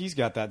 he's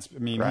got that. I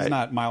mean, right. He's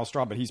not Miles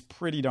Straw, but he's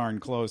pretty darn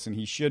close, and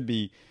he should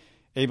be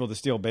able to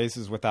steal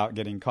bases without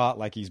getting caught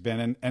like he's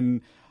been.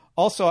 And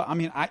also, I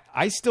mean,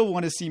 I still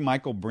want to see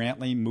Michael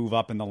Brantley move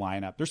up in the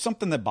lineup. There's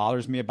something that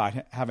bothers me about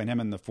having him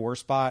in the 4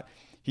 spot.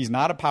 He's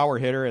not a power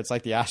hitter. It's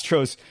like the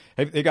Astros,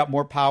 they got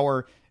more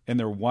power in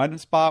their 1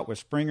 spot with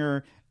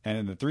Springer and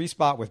in the 3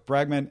 spot with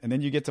Bregman. And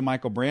then you get to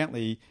Michael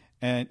Brantley,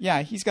 and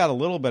yeah, he's got a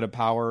little bit of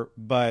power,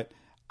 but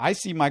I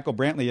see Michael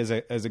Brantley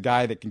as a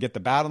guy that can get the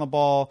bat on the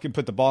ball, can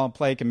put the ball in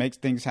play, can make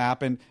things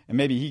happen, and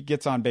maybe he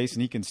gets on base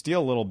and he can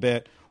steal a little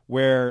bit,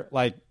 where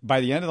like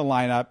by the end of the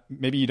lineup,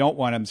 maybe you don't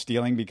want him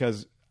stealing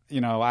because,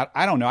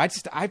 I don't know. I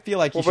feel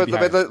like he should be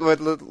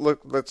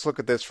let's look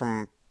at this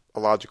from a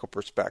logical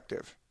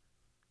perspective.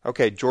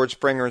 Okay, George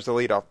Springer is the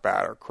leadoff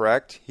batter,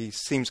 correct? He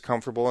seems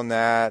comfortable in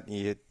that.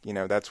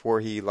 That's where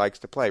he likes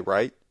to play,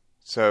 right?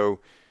 So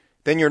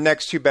then your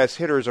next 2 best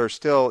hitters are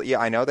still,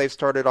 I know they've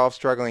started off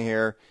struggling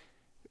here.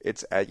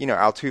 It's,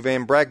 Altuve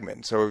and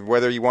Bregman. So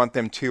whether you want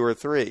them 2 or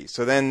 3.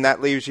 So then that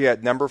leaves you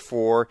at number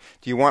 4.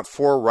 Do you want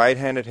 4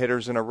 right-handed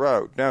hitters in a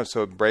row? No,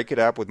 so break it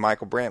up with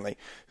Michael Brantley,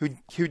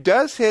 who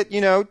does hit,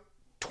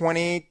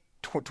 20,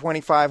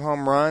 25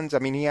 home runs. I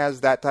mean, he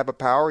has that type of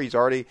power. He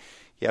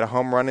had a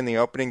home run in the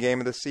opening game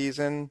of the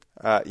season,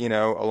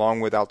 along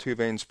with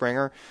Altuve and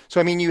Springer. So,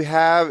 I mean,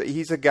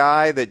 he's a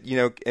guy that,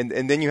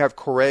 and then you have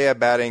Correa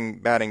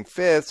batting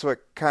 5th, so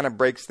it kind of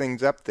breaks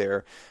things up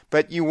there.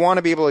 But you want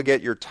to be able to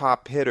get your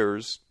top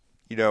hitters,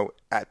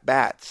 at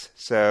bats.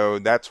 So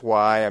that's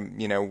why I'm,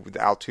 with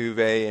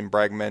Altuve and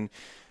Bregman.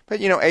 But,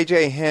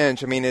 A.J.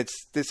 Hinch, I mean,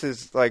 this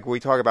is like we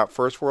talk about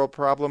first world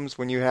problems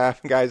when you have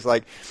guys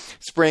like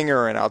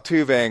Springer and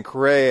Altuve and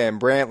Correa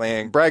and Brantley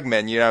and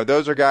Bregman.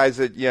 Those are guys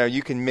that,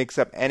 you can mix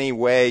up any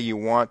way you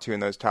want to in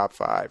those top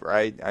 5,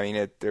 right? I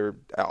mean, they're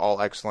all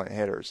excellent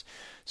hitters.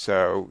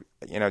 So,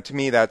 to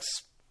me,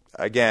 that's,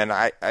 again,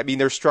 I mean,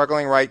 they're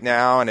struggling right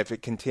now, and if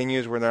it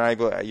continues where they're not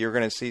able, you're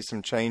going to see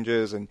some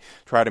changes and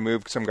try to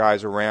move some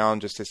guys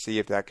around just to see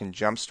if that can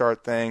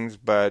jumpstart things.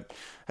 But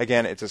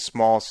again, it's a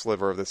small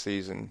sliver of the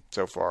season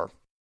so far.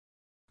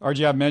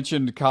 RJ, I've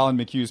mentioned Colin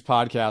McHugh's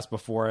podcast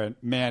before, and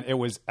man, it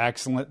was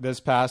excellent this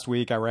past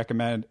week. I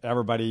recommend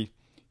everybody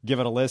give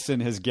it a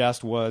listen. His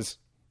guest was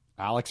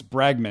Alex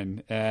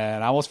Bregman,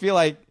 and I almost feel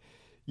like,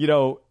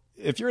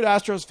 if you're an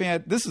Astros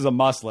fan, this is a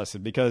must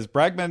listen because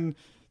Bregman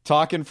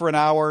talking for an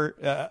hour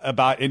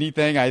about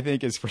anything, I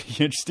think, is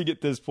pretty interesting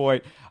at this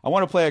point. I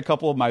want to play a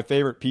couple of my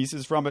favorite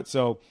pieces from it,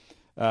 so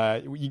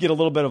you get a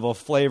little bit of a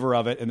flavor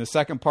of it. In the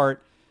second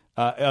part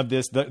of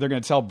this, they're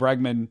going to tell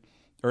Bregman,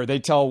 or they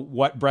tell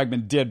what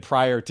Bregman did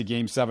prior to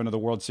Game 7 of the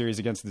World Series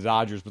against the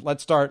Dodgers. But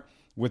let's start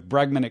with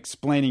Bregman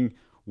explaining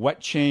what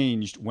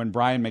changed when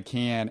Brian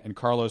McCann and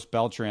Carlos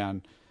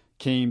Beltran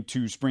came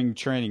to spring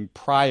training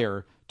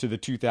prior to the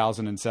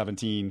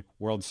 2017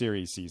 World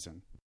Series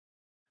season.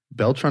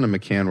 Beltran and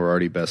McCann were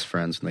already best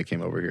friends when they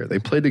came over here. They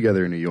played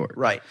together in New York.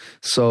 Right.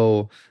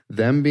 So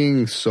them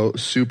being so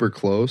super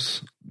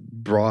close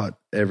brought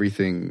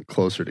everything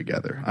closer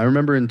together. I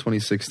remember in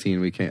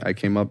 2016 I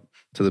came up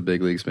to the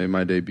big leagues, made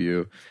my debut,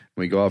 and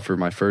we go out for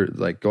my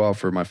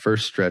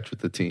first stretch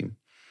with the team.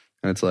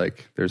 And it's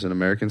like there's an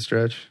American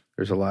stretch,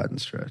 there's a Latin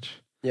stretch.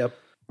 Yep.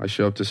 I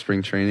show up to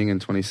spring training in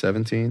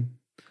 2017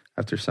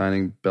 after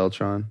signing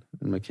Beltran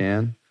and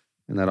McCann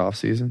in that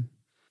offseason.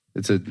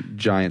 It's a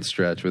giant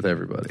stretch with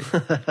everybody.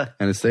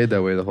 And it stayed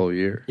that way the whole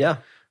year. Yeah.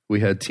 We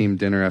had team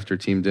dinner after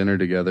team dinner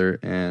together,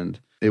 and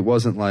it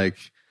wasn't like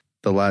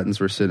the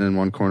Latins were sitting in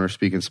one corner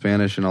speaking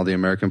Spanish and all the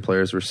American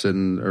players were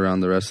sitting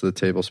around the rest of the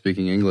table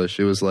speaking English.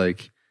 It was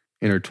like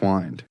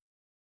intertwined.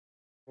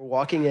 We're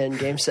walking in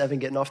Game 7,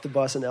 getting off the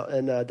bus in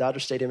Dodger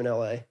Stadium in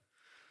L.A.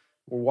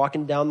 We're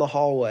walking down the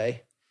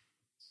hallway,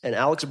 and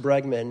Alex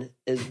Bregman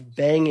is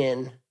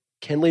banging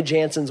Kenley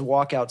Jansen's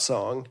walkout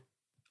song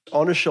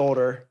on his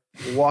shoulder,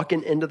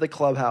 walking into the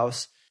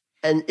clubhouse.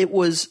 And it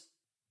was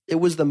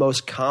the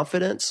most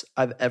confidence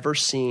I've ever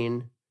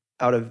seen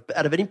out of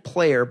any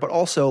player, but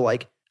also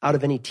like out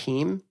of any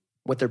team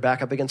with their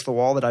back up against the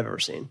wall that I've ever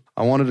seen.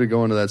 I wanted to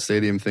go into that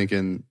stadium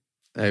thinking,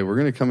 hey, we're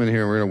going to come in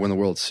here and we're going to win the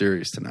World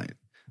Series tonight.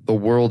 The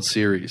World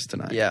Series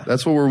tonight. Yeah.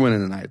 That's what we're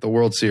winning tonight, the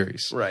World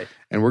Series. Right.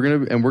 And we're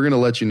going to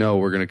let you know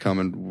we're going to come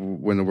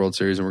and win the World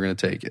Series and we're going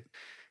to take it.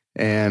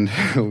 And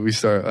we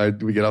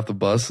get off the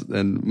bus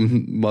and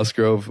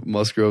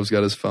Musgrove's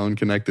got his phone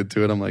connected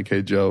to it. I'm like,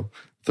 hey, Joe,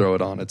 throw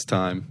it on. It's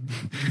time.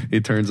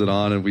 He turns it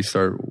on and we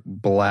start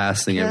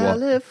blasting it.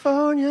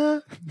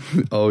 California.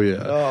 Oh,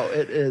 yeah. Oh,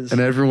 it is. And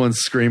everyone's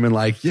screaming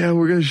like, yeah,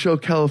 we're going to show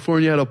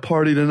California how to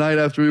party tonight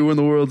after we win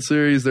the World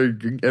Series.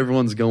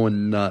 Everyone's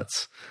going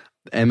nuts.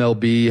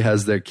 MLB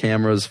has their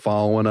cameras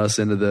following us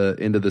into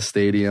the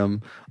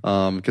stadium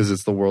because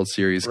it's the World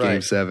Series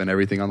Game 7,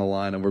 everything on the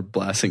line, and we're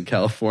blasting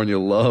California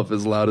Love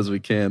as loud as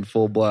we can,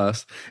 full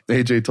blast. And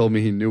AJ told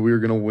me he knew we were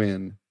going to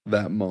win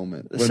that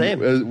moment. Same.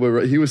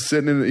 He was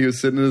sitting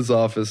in his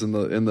office in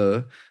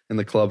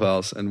the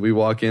clubhouse, and we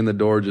walk in the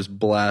door just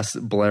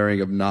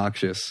blaring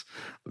obnoxious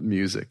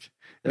music.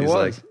 And he's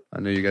like,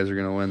 I knew you guys were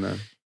going to win then.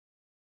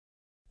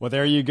 Well,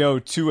 there you go.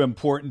 Two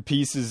important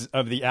pieces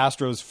of the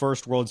Astros'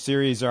 first World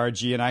Series,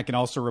 RG. And I can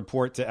also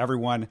report to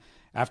everyone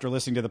after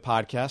listening to the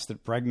podcast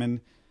that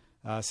Bregman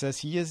says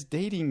he is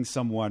dating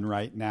someone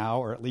right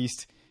now, or at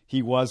least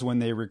he was when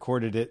they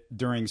recorded it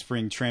during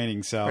spring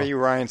training. So, are you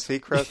Ryan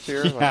Seacrest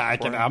here? Yeah,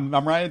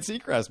 I'm Ryan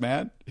Seacrest,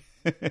 man.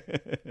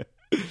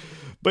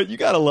 But you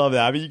got to love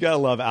that. I mean, you got to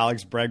love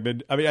Alex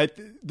Bregman. I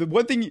mean, the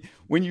one thing,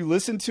 when you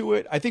listen to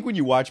it, I think when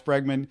you watch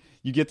Bregman,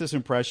 you get this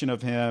impression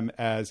of him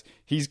as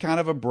he's kind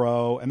of a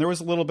bro. And there was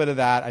a little bit of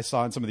that I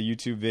saw in some of the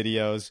YouTube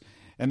videos.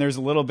 And there's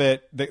a little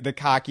bit, the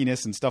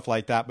cockiness and stuff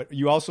like that. But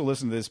you also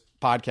listen to this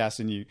podcast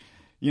and you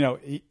know,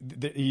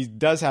 he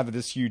does have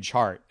this huge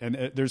heart.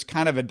 And there's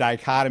kind of a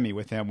dichotomy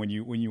with him when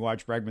you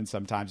watch Bregman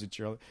sometimes.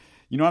 You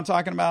know what I'm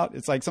talking about?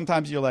 It's like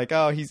sometimes you're like,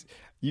 oh,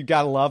 you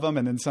got to love him.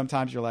 And then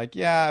sometimes you're like,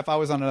 yeah, if I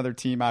was on another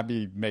team, I'd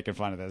be making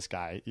fun of this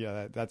guy.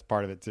 Yeah, that's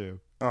part of it too.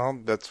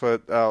 Well, that's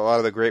what a lot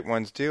of the great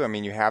ones do. I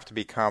mean, you have to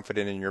be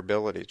confident in your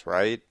abilities,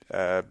 right?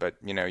 But,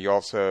 you know, you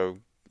also,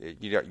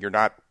 you're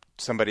not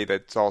somebody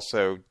that's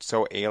also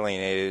so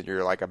alienated.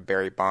 You're like a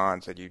Barry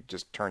Bonds that you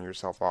just turn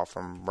yourself off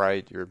from,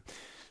 right?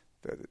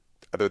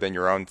 Other than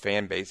your own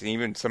fan base, and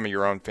even some of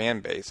your own fan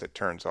base, it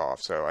turns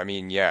off. So, I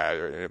mean, yeah,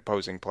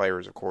 opposing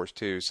players, of course,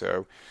 too.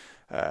 So,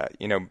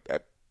 you know,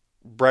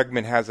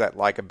 Bregman has that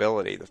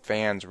likability. The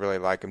fans really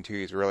like him, too.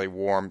 He's really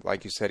warm.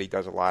 Like you said, he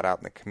does a lot out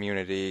in the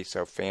community,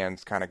 so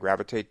fans kind of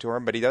gravitate to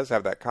him. But he does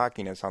have that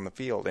cockiness on the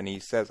field, and he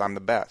says, I'm the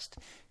best.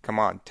 Come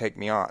on, take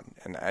me on.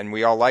 And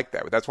we all like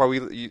that. That's why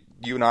you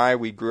and I,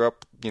 we grew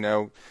up, you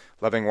know,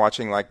 loving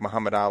watching like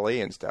Muhammad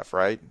Ali and stuff,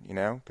 right? You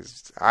know,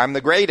 because I'm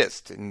the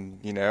greatest, and,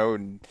 you know,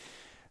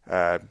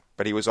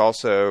 but he was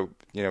also,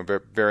 you know,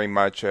 very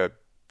much a,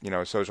 you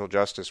know, social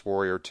justice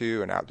warrior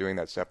too, and out doing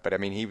that stuff. But I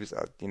mean, he was,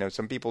 you know,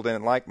 some people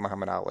didn't like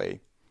Muhammad Ali.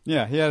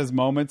 Yeah, he had his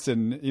moments,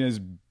 and you know, his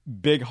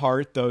big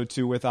heart though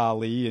too with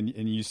Ali,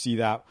 and you see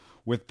that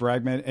with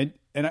Bregman,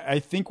 and I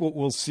think what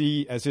we'll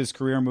see as his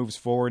career moves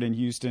forward in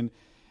Houston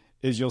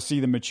is you'll see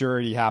the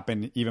maturity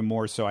happen even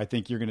more. So I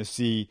think you're going to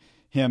see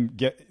him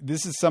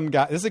this is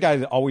a guy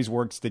that always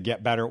works to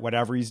get better at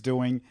whatever he's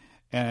doing.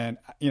 And,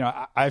 you know,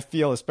 I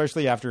feel,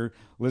 especially after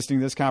listening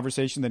to this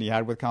conversation that he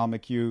had with Colin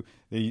McHugh,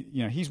 that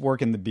you know, he's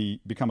working to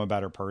become a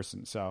better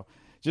person. So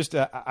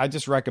I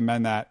just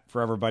recommend that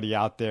for everybody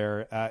out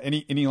there.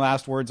 Any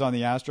last words on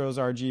the Astros,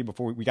 RG,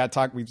 before we got to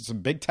talk? We some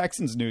big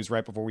Texans news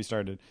right before we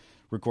started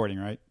recording,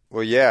 right?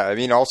 Well, yeah. I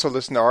mean, also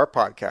listen to our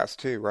podcast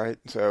too, right?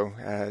 So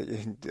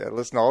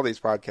listen to all these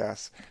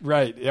podcasts.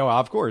 Right. Yeah, well,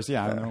 of course.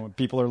 Yeah. I know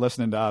people are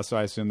listening to us, so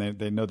I assume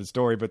they know the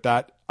story. But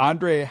that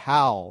Andre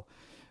Howell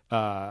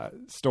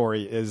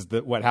story is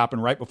what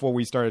happened right before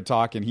we started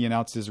talking. He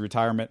announced his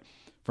retirement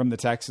from the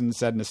Texans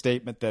said in a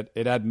statement that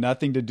it had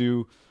nothing to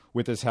do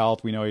with his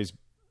health. We know he's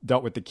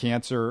dealt with the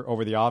cancer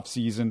over the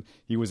offseason.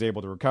 He was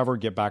able to recover,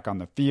 get back on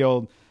the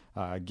field,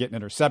 getting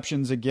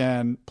interceptions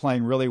again,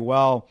 playing really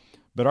well.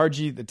 But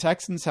RG, the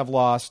Texans have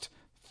lost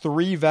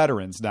 3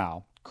 veterans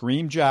now.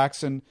 Kareem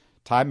Jackson,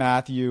 Ty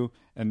Matthew,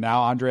 and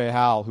now Andre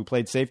Howell, who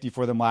played safety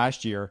for them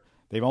last year.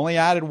 They've only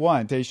added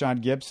one,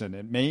 Tayshaun Gibson.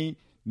 It may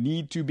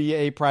need to be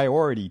a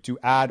priority to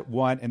add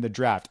one in the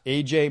draft.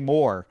 A.J.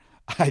 Moore,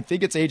 I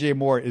think it's A.J.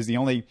 Moore is the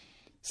only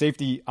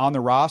safety on the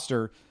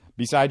roster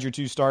besides your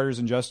 2 starters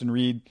in Justin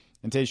Reed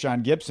and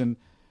Tayshaun Gibson.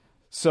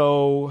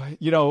 So,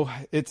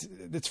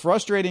 it's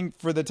frustrating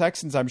for the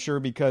Texans, I'm sure,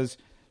 because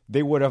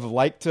they would have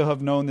liked to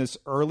have known this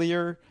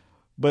earlier,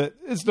 but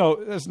it's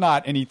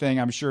not anything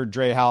I'm sure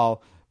Dre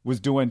Howell was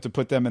doing to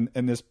put them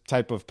in this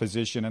type of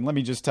position. And let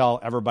me just tell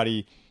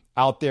everybody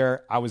out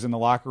there, I was in the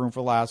locker room for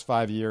the last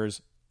 5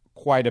 years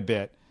quite a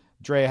bit.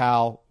 Dre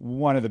Howell,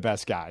 one of the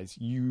best guys.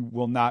 You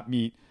will not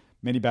meet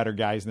many better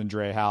guys than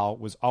Dre Howell.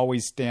 Was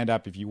always stand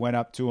up if you went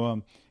up to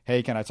him.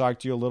 Hey, can I talk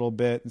to you a little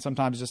bit? And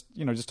sometimes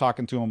just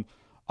talking to him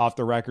off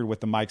the record with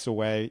the mics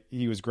away.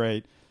 He was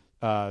great.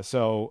 But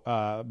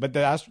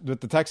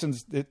the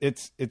Texans,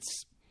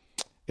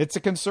 it's a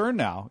concern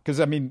now because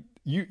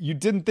you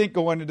didn't think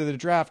going into the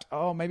draft,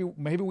 oh, maybe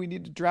we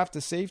need to draft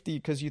a safety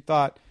because you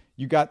thought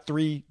you got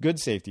 3 good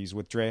safeties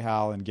with Dre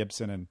Howell and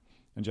Gibson and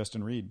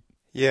Justin Reed.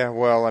 Yeah,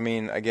 well,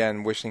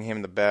 again, wishing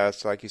him the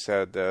best. Like you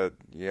said,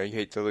 you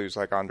hate to lose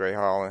like Andre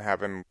Hall and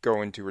have him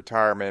go into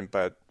retirement,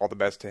 but all the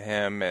best to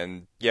him.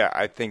 And yeah,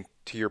 I think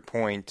to your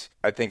point,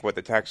 I think what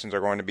the Texans are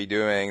going to be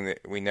doing,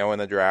 we know in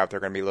the draft they're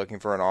going to be looking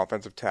for an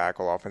offensive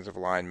tackle, offensive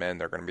lineman.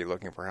 They're going to be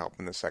looking for help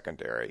in the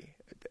secondary.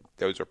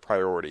 Those are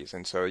priorities.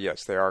 And so,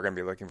 yes, they are going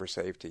to be looking for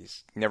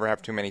safeties. You never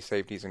have too many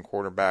safeties and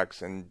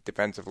quarterbacks and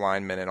defensive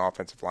linemen and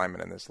offensive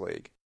linemen in this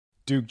league.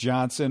 Duke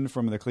Johnson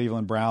from the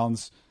Cleveland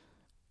Browns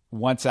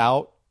wants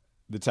out.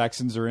 The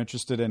Texans are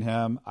interested in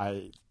him.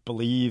 I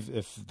believe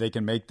if they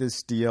can make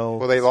this deal.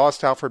 Well, they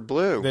lost Alfred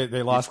Blue.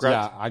 They lost.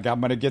 Yeah, I'm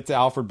going to get to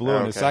Alfred Blue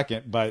in a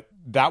second, but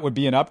that would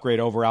be an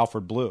upgrade over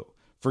Alfred Blue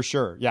for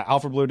sure. Yeah,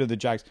 Alfred Blue to the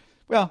Jags.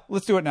 Well,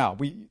 let's do it now.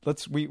 We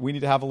need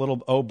to have a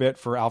little obit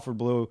for Alfred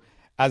Blue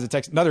as a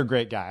Texan. Another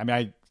great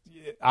guy.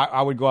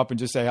 I would go up and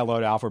just say hello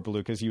to Alfred Blue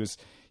because he was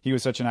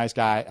such a nice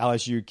guy.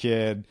 LSU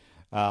kid,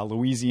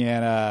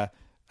 Louisiana.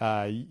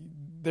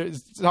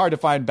 It's hard to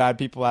find bad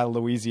people out of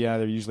Louisiana.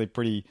 They're usually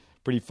pretty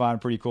fun,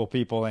 pretty cool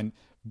people. And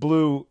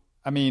Blue,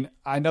 I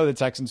know the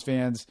Texans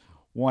fans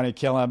want to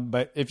kill him,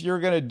 but if you're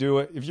going to do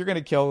it, if you're going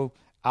to kill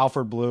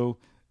Alfred Blue,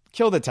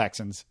 kill the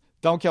Texans.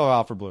 Don't kill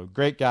Alfred Blue.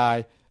 Great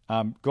guy.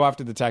 Go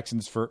after the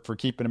Texans for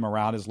keeping him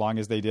around as long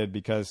as they did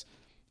because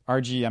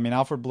RG,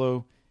 Alfred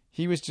Blue,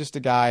 he was just a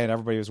guy and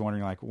everybody was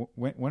wondering like,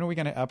 when are we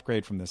going to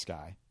upgrade from this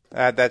guy?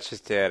 That's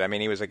just it.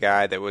 He was a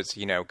guy that was,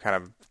 kind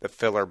of the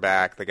filler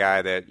back, the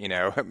guy that,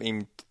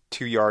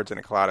 2 yards in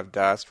a cloud of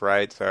dust,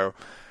 right? So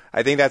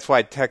I think that's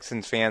why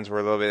Texans fans were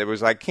a little bit, it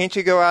was like, can't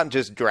you go out and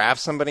just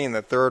draft somebody in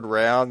the 3rd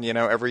round,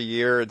 every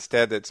year?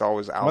 Instead, it's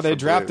always Alfred Well, they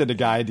drafted a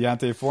guy,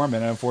 Deontay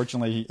Foreman, and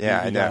unfortunately he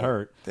got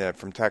hurt. Yeah,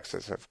 from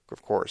Texas,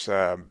 of course.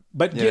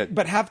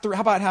 But how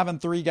about having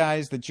 3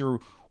 guys that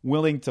you're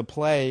willing to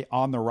play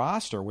on the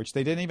roster, which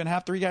they didn't even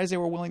have 3 guys they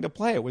were willing to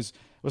play. It was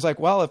like,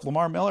 well, if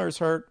Lamar Miller is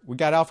hurt, we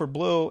got Alfred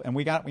Blue and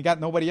we got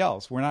nobody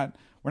else. We're not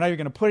even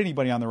going to put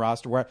anybody on the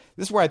roster.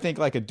 This is where I think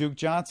like a Duke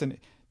Johnson,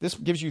 this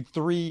gives you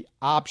 3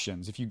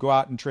 options. If you go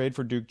out and trade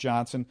for Duke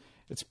Johnson,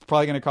 it's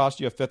probably going to cost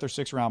you a 5th or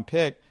 6th round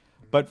pick.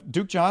 But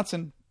Duke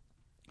Johnson,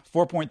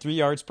 4.3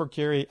 yards per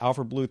carry,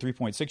 Alfred Blue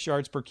 3.6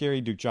 yards per carry.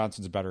 Duke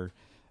Johnson's a better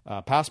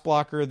pass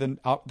blocker than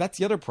that's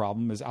the other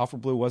problem is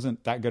Alfred Blue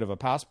wasn't that good of a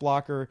pass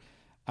blocker.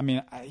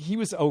 He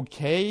was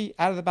okay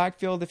out of the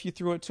backfield if you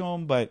threw it to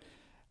him, but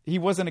he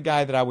wasn't a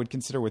guy that I would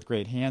consider with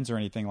great hands or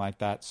anything like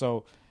that.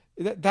 So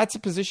that's a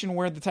position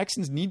where the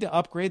Texans need to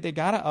upgrade. They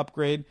got to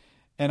upgrade.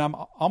 And I'm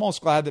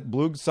almost glad that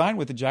Blue signed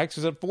with the Jags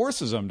because it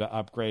forces them to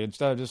upgrade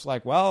instead of just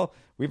like, well,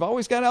 we've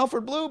always got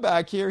Alfred Blue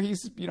back here.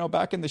 He's,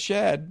 back in the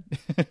shed.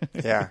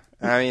 Yeah.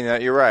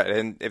 You're right.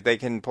 And if they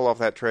can pull off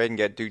that trade and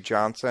get Duke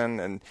Johnson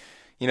and,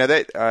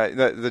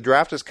 the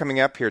draft is coming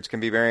up here. It's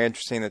going to be very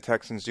interesting. The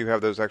Texans do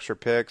have those extra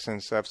picks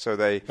and stuff. So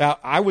now,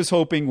 I was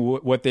hoping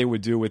what they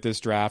would do with this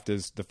draft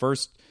is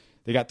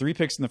they got 3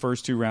 picks in the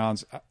first 2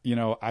 rounds.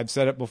 I've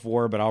said it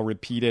before, but I'll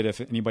repeat it if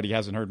anybody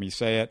hasn't heard me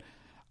say it.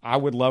 I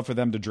would love for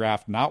them to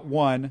draft not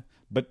 1,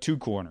 but 2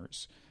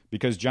 corners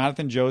because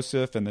Jonathan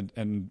Joseph and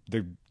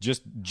the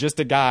just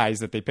the guys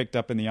that they picked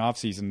up in the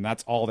offseason,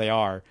 that's all they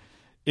are,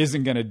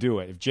 isn't going to do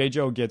it. If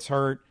J.J. gets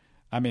hurt,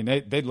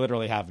 they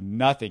literally have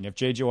nothing. If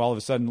J.J. all of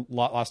a sudden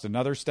lost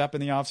another step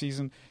in the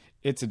offseason,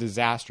 it's a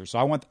disaster. So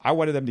I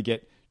wanted them to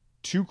get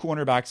 2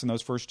 cornerbacks in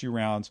those first 2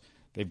 rounds.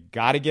 They've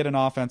got to get an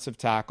offensive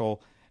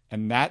tackle,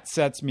 and that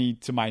sets me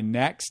to my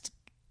next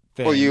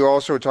thing. Well, you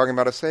also were talking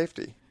about a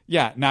safety.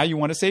 Yeah, now you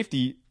want a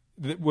safety,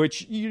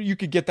 which you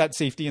could get that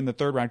safety in the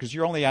 3rd round because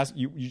you're only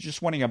you're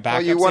just wanting a backup.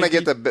 Well, you want to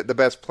get the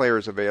best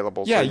players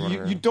available. Yeah,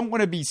 you don't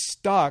want to be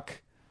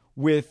stuck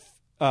with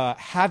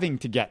having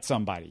to get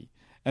somebody.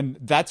 And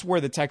that's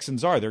where the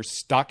Texans are. They're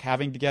stuck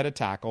having to get a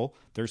tackle.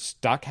 They're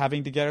stuck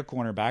having to get a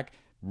cornerback.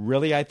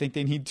 Really, I think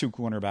they need 2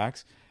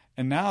 cornerbacks.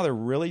 And now they're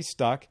really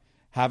stuck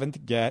having to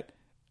get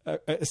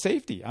a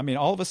safety. I mean,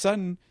 all of a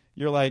sudden,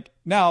 you're like,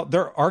 now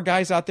there are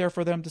guys out there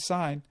for them to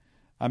sign.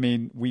 I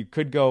mean, we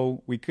could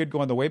go in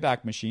the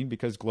Wayback Machine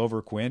because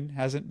Glover Quinn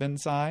hasn't been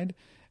signed,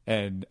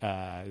 and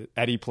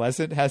Eddie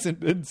Pleasant hasn't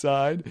been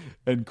signed,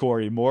 and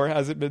Corey Moore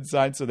hasn't been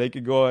signed, so they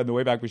could go in the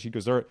Wayback Machine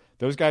because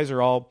those guys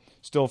are all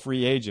still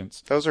free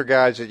agents. Those are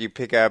guys that you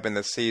pick up in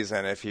the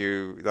season if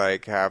you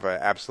like have an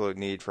absolute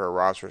need for a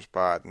roster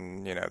spot,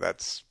 and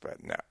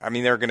but no. I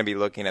mean, they're going to be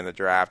looking in the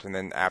draft, and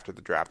then after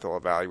the draft, they'll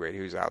evaluate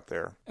who's out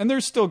there. And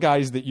there's still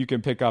guys that you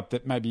can pick up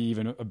that might be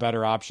even a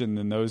better option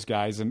than those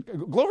guys. And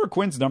Glover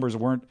Quinn's numbers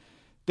weren't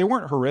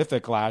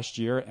horrific last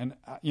year, and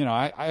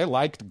I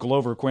liked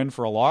Glover Quinn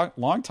for a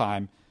long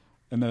time,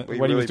 and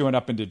what he was doing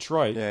up in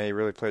Detroit. Yeah, he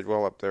really played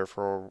well up there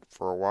for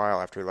a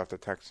while after he left the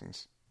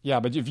Texans. Yeah,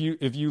 but if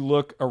you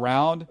look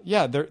around,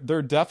 yeah, there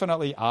are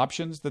definitely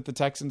options that the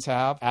Texans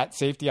have at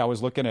safety. I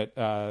was looking at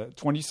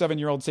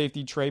 27-year-old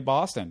safety Trey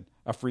Boston,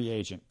 a free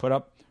agent, put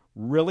up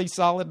really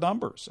solid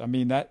numbers. I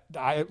mean,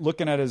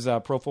 looking at his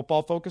Pro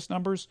Football Focus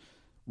numbers,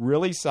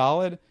 really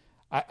solid.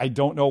 I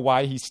don't know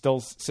why he's still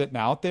sitting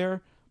out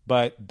there,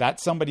 but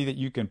that's somebody that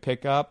you can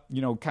pick up,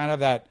 kind of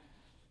that,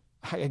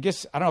 I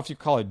guess, I don't know if you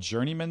call it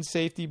journeyman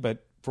safety,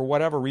 but for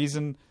whatever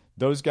reason,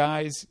 those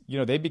guys,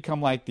 they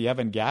become like the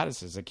Evan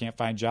Gattises that can't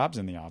find jobs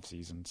in the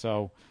offseason.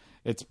 So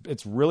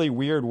it's really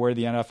weird where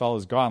the NFL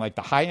has gone. Like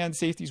the high-end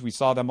safeties, we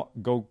saw them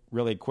go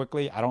really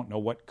quickly. I don't know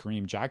what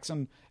Kareem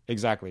Jackson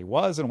exactly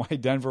was and why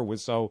Denver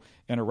was so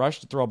in a rush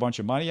to throw a bunch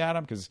of money at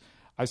him, because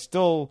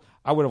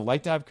I would have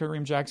liked to have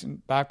Kareem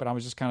Jackson back, but I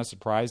was just kind of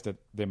surprised at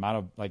the amount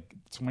of like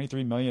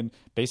 $23 million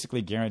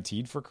basically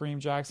guaranteed for Kareem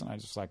Jackson. I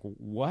was just like,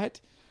 what?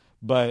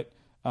 But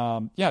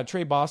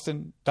Trey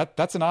Boston,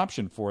 that's an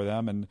option for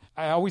them. And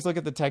I always look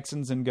at the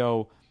Texans and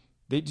go,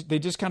 they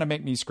just kind of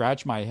make me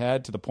scratch my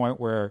head to the point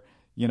where,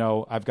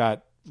 I've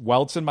got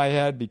welts in my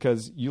head,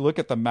 because you look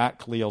at the Matt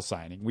Khalil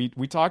signing.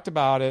 We talked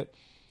about it.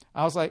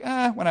 I was like,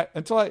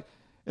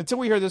 until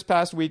we heard this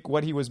past week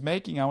what he was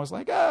making, I was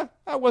like, I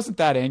wasn't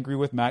that angry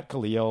with Matt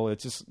Khalil.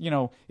 It's just,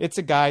 it's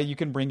a guy you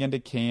can bring into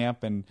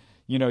camp, and,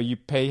 you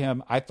pay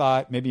him, I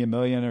thought maybe $1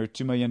 million or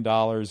 $2 million,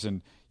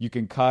 and you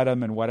can cut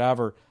him and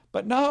whatever.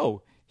 But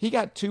no, he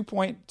got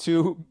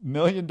 $2.2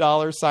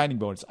 million signing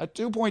bonus, a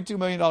 $2.2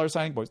 million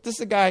signing bonus. This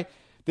is a guy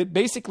that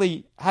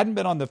basically hadn't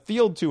been on the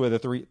field 2 of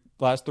the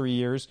last 3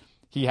 years.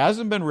 He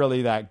hasn't been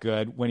really that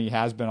good when he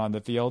has been on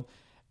the field.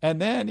 And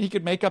then he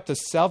could make up to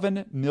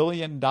 $7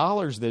 million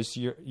this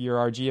year,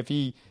 RG, if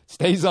he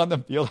stays on the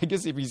field. I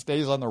guess if he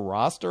stays on the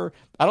roster.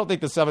 I don't think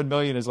the $7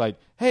 million is like,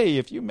 hey,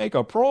 if you make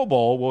a Pro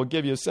Bowl, we'll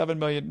give you $7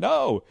 million.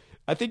 No,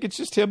 I think it's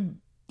just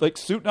him like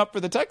suiting up for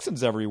the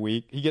Texans every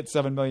week. He gets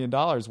 $7 million,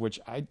 which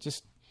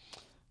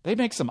they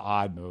make some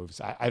odd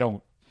moves. I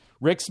don't.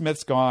 Rick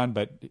Smith's gone,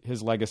 but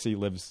his legacy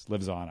lives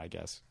on, I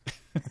guess.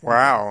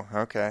 Wow.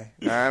 Okay.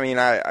 I mean,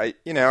 I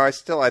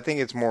think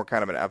it's more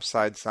kind of an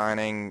upside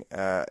signing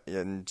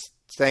and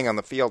staying on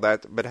the field.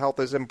 But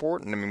health is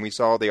important. I mean, we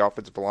saw the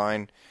offensive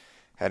line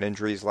had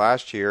injuries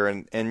last year,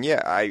 and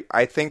yeah,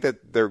 I think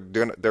that they're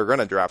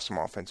gonna draft some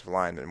offensive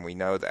linemen, and we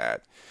know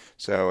that.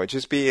 So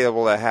just be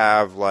able to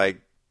have like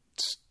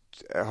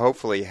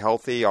hopefully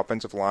healthy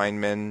offensive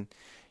linemen.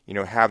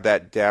 Have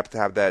that depth,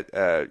 have that,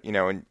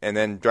 and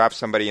then draft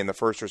somebody in the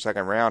first or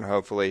second round,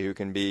 hopefully, who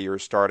can be your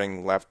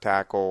starting left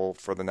tackle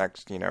for the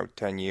next,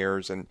 10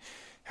 years, and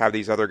have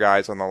these other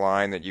guys on the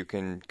line that you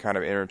can kind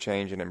of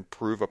interchange and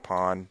improve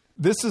upon.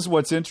 This is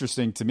what's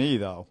interesting to me,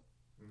 though.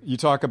 You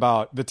talk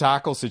about the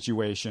tackle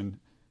situation.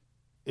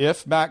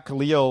 If Matt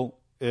Khalil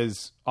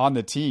is on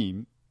the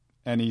team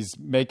and he's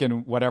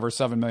making whatever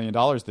 $7 million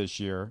this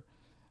year,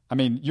 I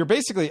mean,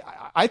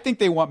 I think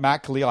they want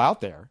Matt Khalil out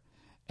there.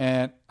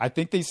 And I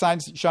think they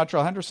signed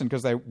Chantrell Henderson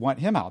because they want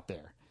him out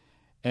there.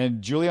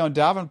 And Julian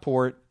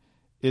Davenport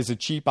is a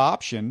cheap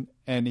option,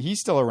 and he's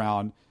still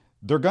around.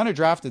 They're going to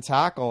draft a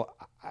tackle.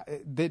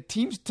 The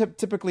teams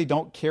typically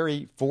don't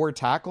carry 4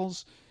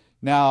 tackles.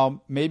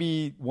 Now,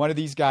 maybe one of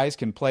these guys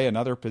can play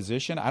another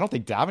position. I don't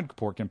think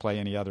Davenport can play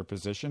any other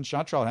position.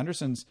 Chantrell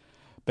Henderson's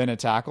been a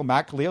tackle.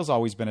 Matt Khalil's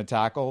always been a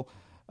tackle.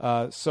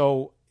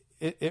 So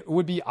it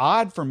would be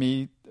odd for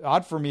me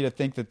to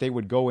think that they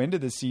would go into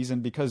the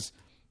season, because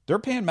they're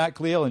paying Matt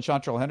Khalil and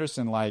Chantrell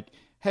Henderson like,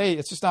 hey,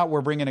 it's just not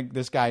we're bringing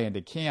this guy into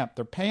camp.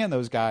 They're paying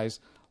those guys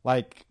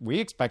like we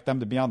expect them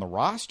to be on the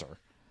roster.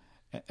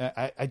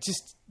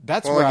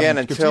 That's where again,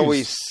 I'm until confused.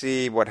 we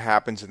see what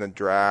happens in the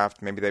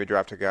draft, maybe they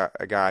draft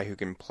a guy who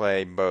can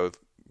play both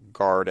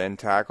guard and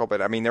tackle.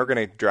 But I mean, they're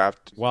going to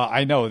draft. Well,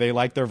 I know they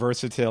like their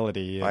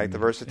versatility.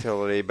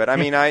 But I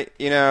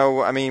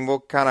mean, we'll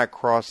kind of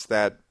cross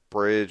that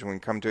bridge when we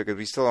come to it, because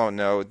we still don't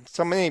know.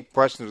 So many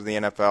questions with the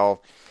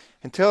NFL.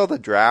 Until the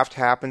draft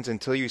happens,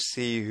 until you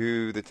see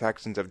who the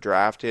Texans have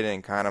drafted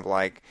and kind of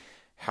like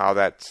how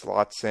that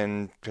slots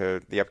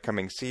into the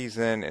upcoming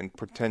season and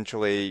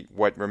potentially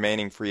what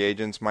remaining free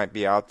agents might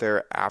be out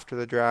there after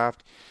the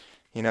draft,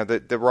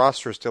 the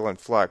roster is still in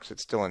flux.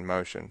 It's still in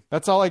motion.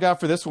 That's all I got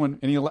for this one.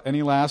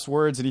 Any last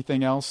words?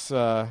 Anything else?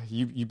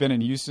 You've been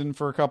in Houston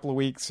for a couple of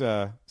weeks,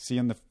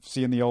 seeing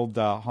the old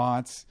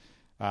haunts.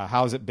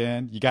 How's it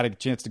been? You got a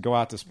chance to go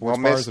out to sports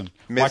bars and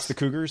watch the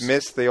Cougars?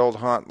 Missed the old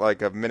haunt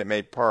of Minute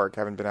Maid Park.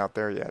 Haven't been out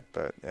there yet,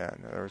 but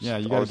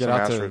you got to get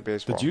out to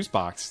the juice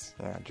box.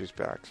 Yeah, juice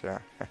box. Yeah.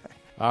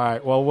 All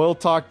right. Well, we'll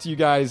talk to you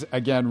guys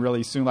again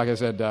really soon. Like I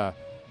said,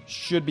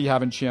 should be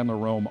having Chandler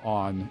Rome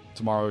on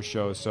tomorrow's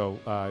show,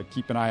 so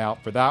keep an eye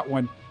out for that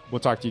one.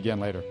 We'll talk to you again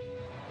later.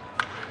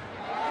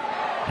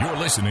 You're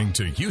listening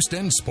to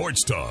Houston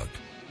Sports Talk.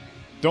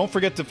 Don't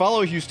forget to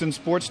follow Houston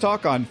Sports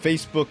Talk on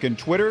Facebook and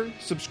Twitter.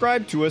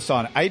 Subscribe to us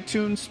on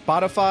iTunes,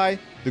 Spotify,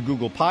 the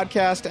Google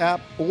Podcast app,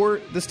 or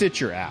the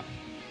Stitcher app.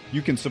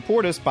 You can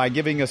support us by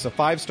giving us a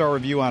 5-star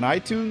review on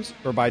iTunes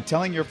or by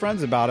telling your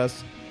friends about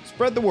us.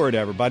 Spread the word,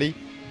 everybody.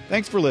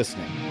 Thanks for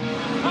listening.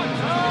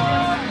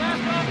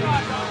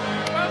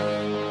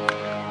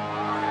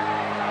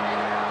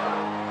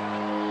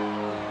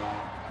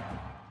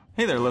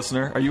 Hey there,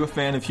 listener. Are you a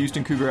fan of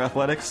Houston Cougar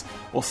Athletics?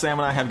 Well, Sam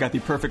and I have got the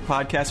perfect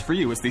podcast for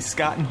you. It's the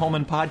Scott and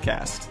Holman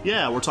Podcast.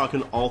 Yeah, we're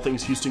talking all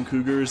things Houston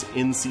Cougars,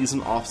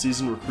 in-season,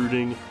 off-season,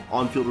 recruiting,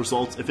 on-field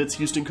results. If it's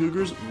Houston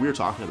Cougars, we're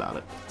talking about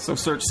it. So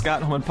search Scott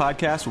and Holman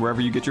Podcast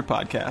wherever you get your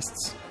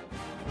podcasts.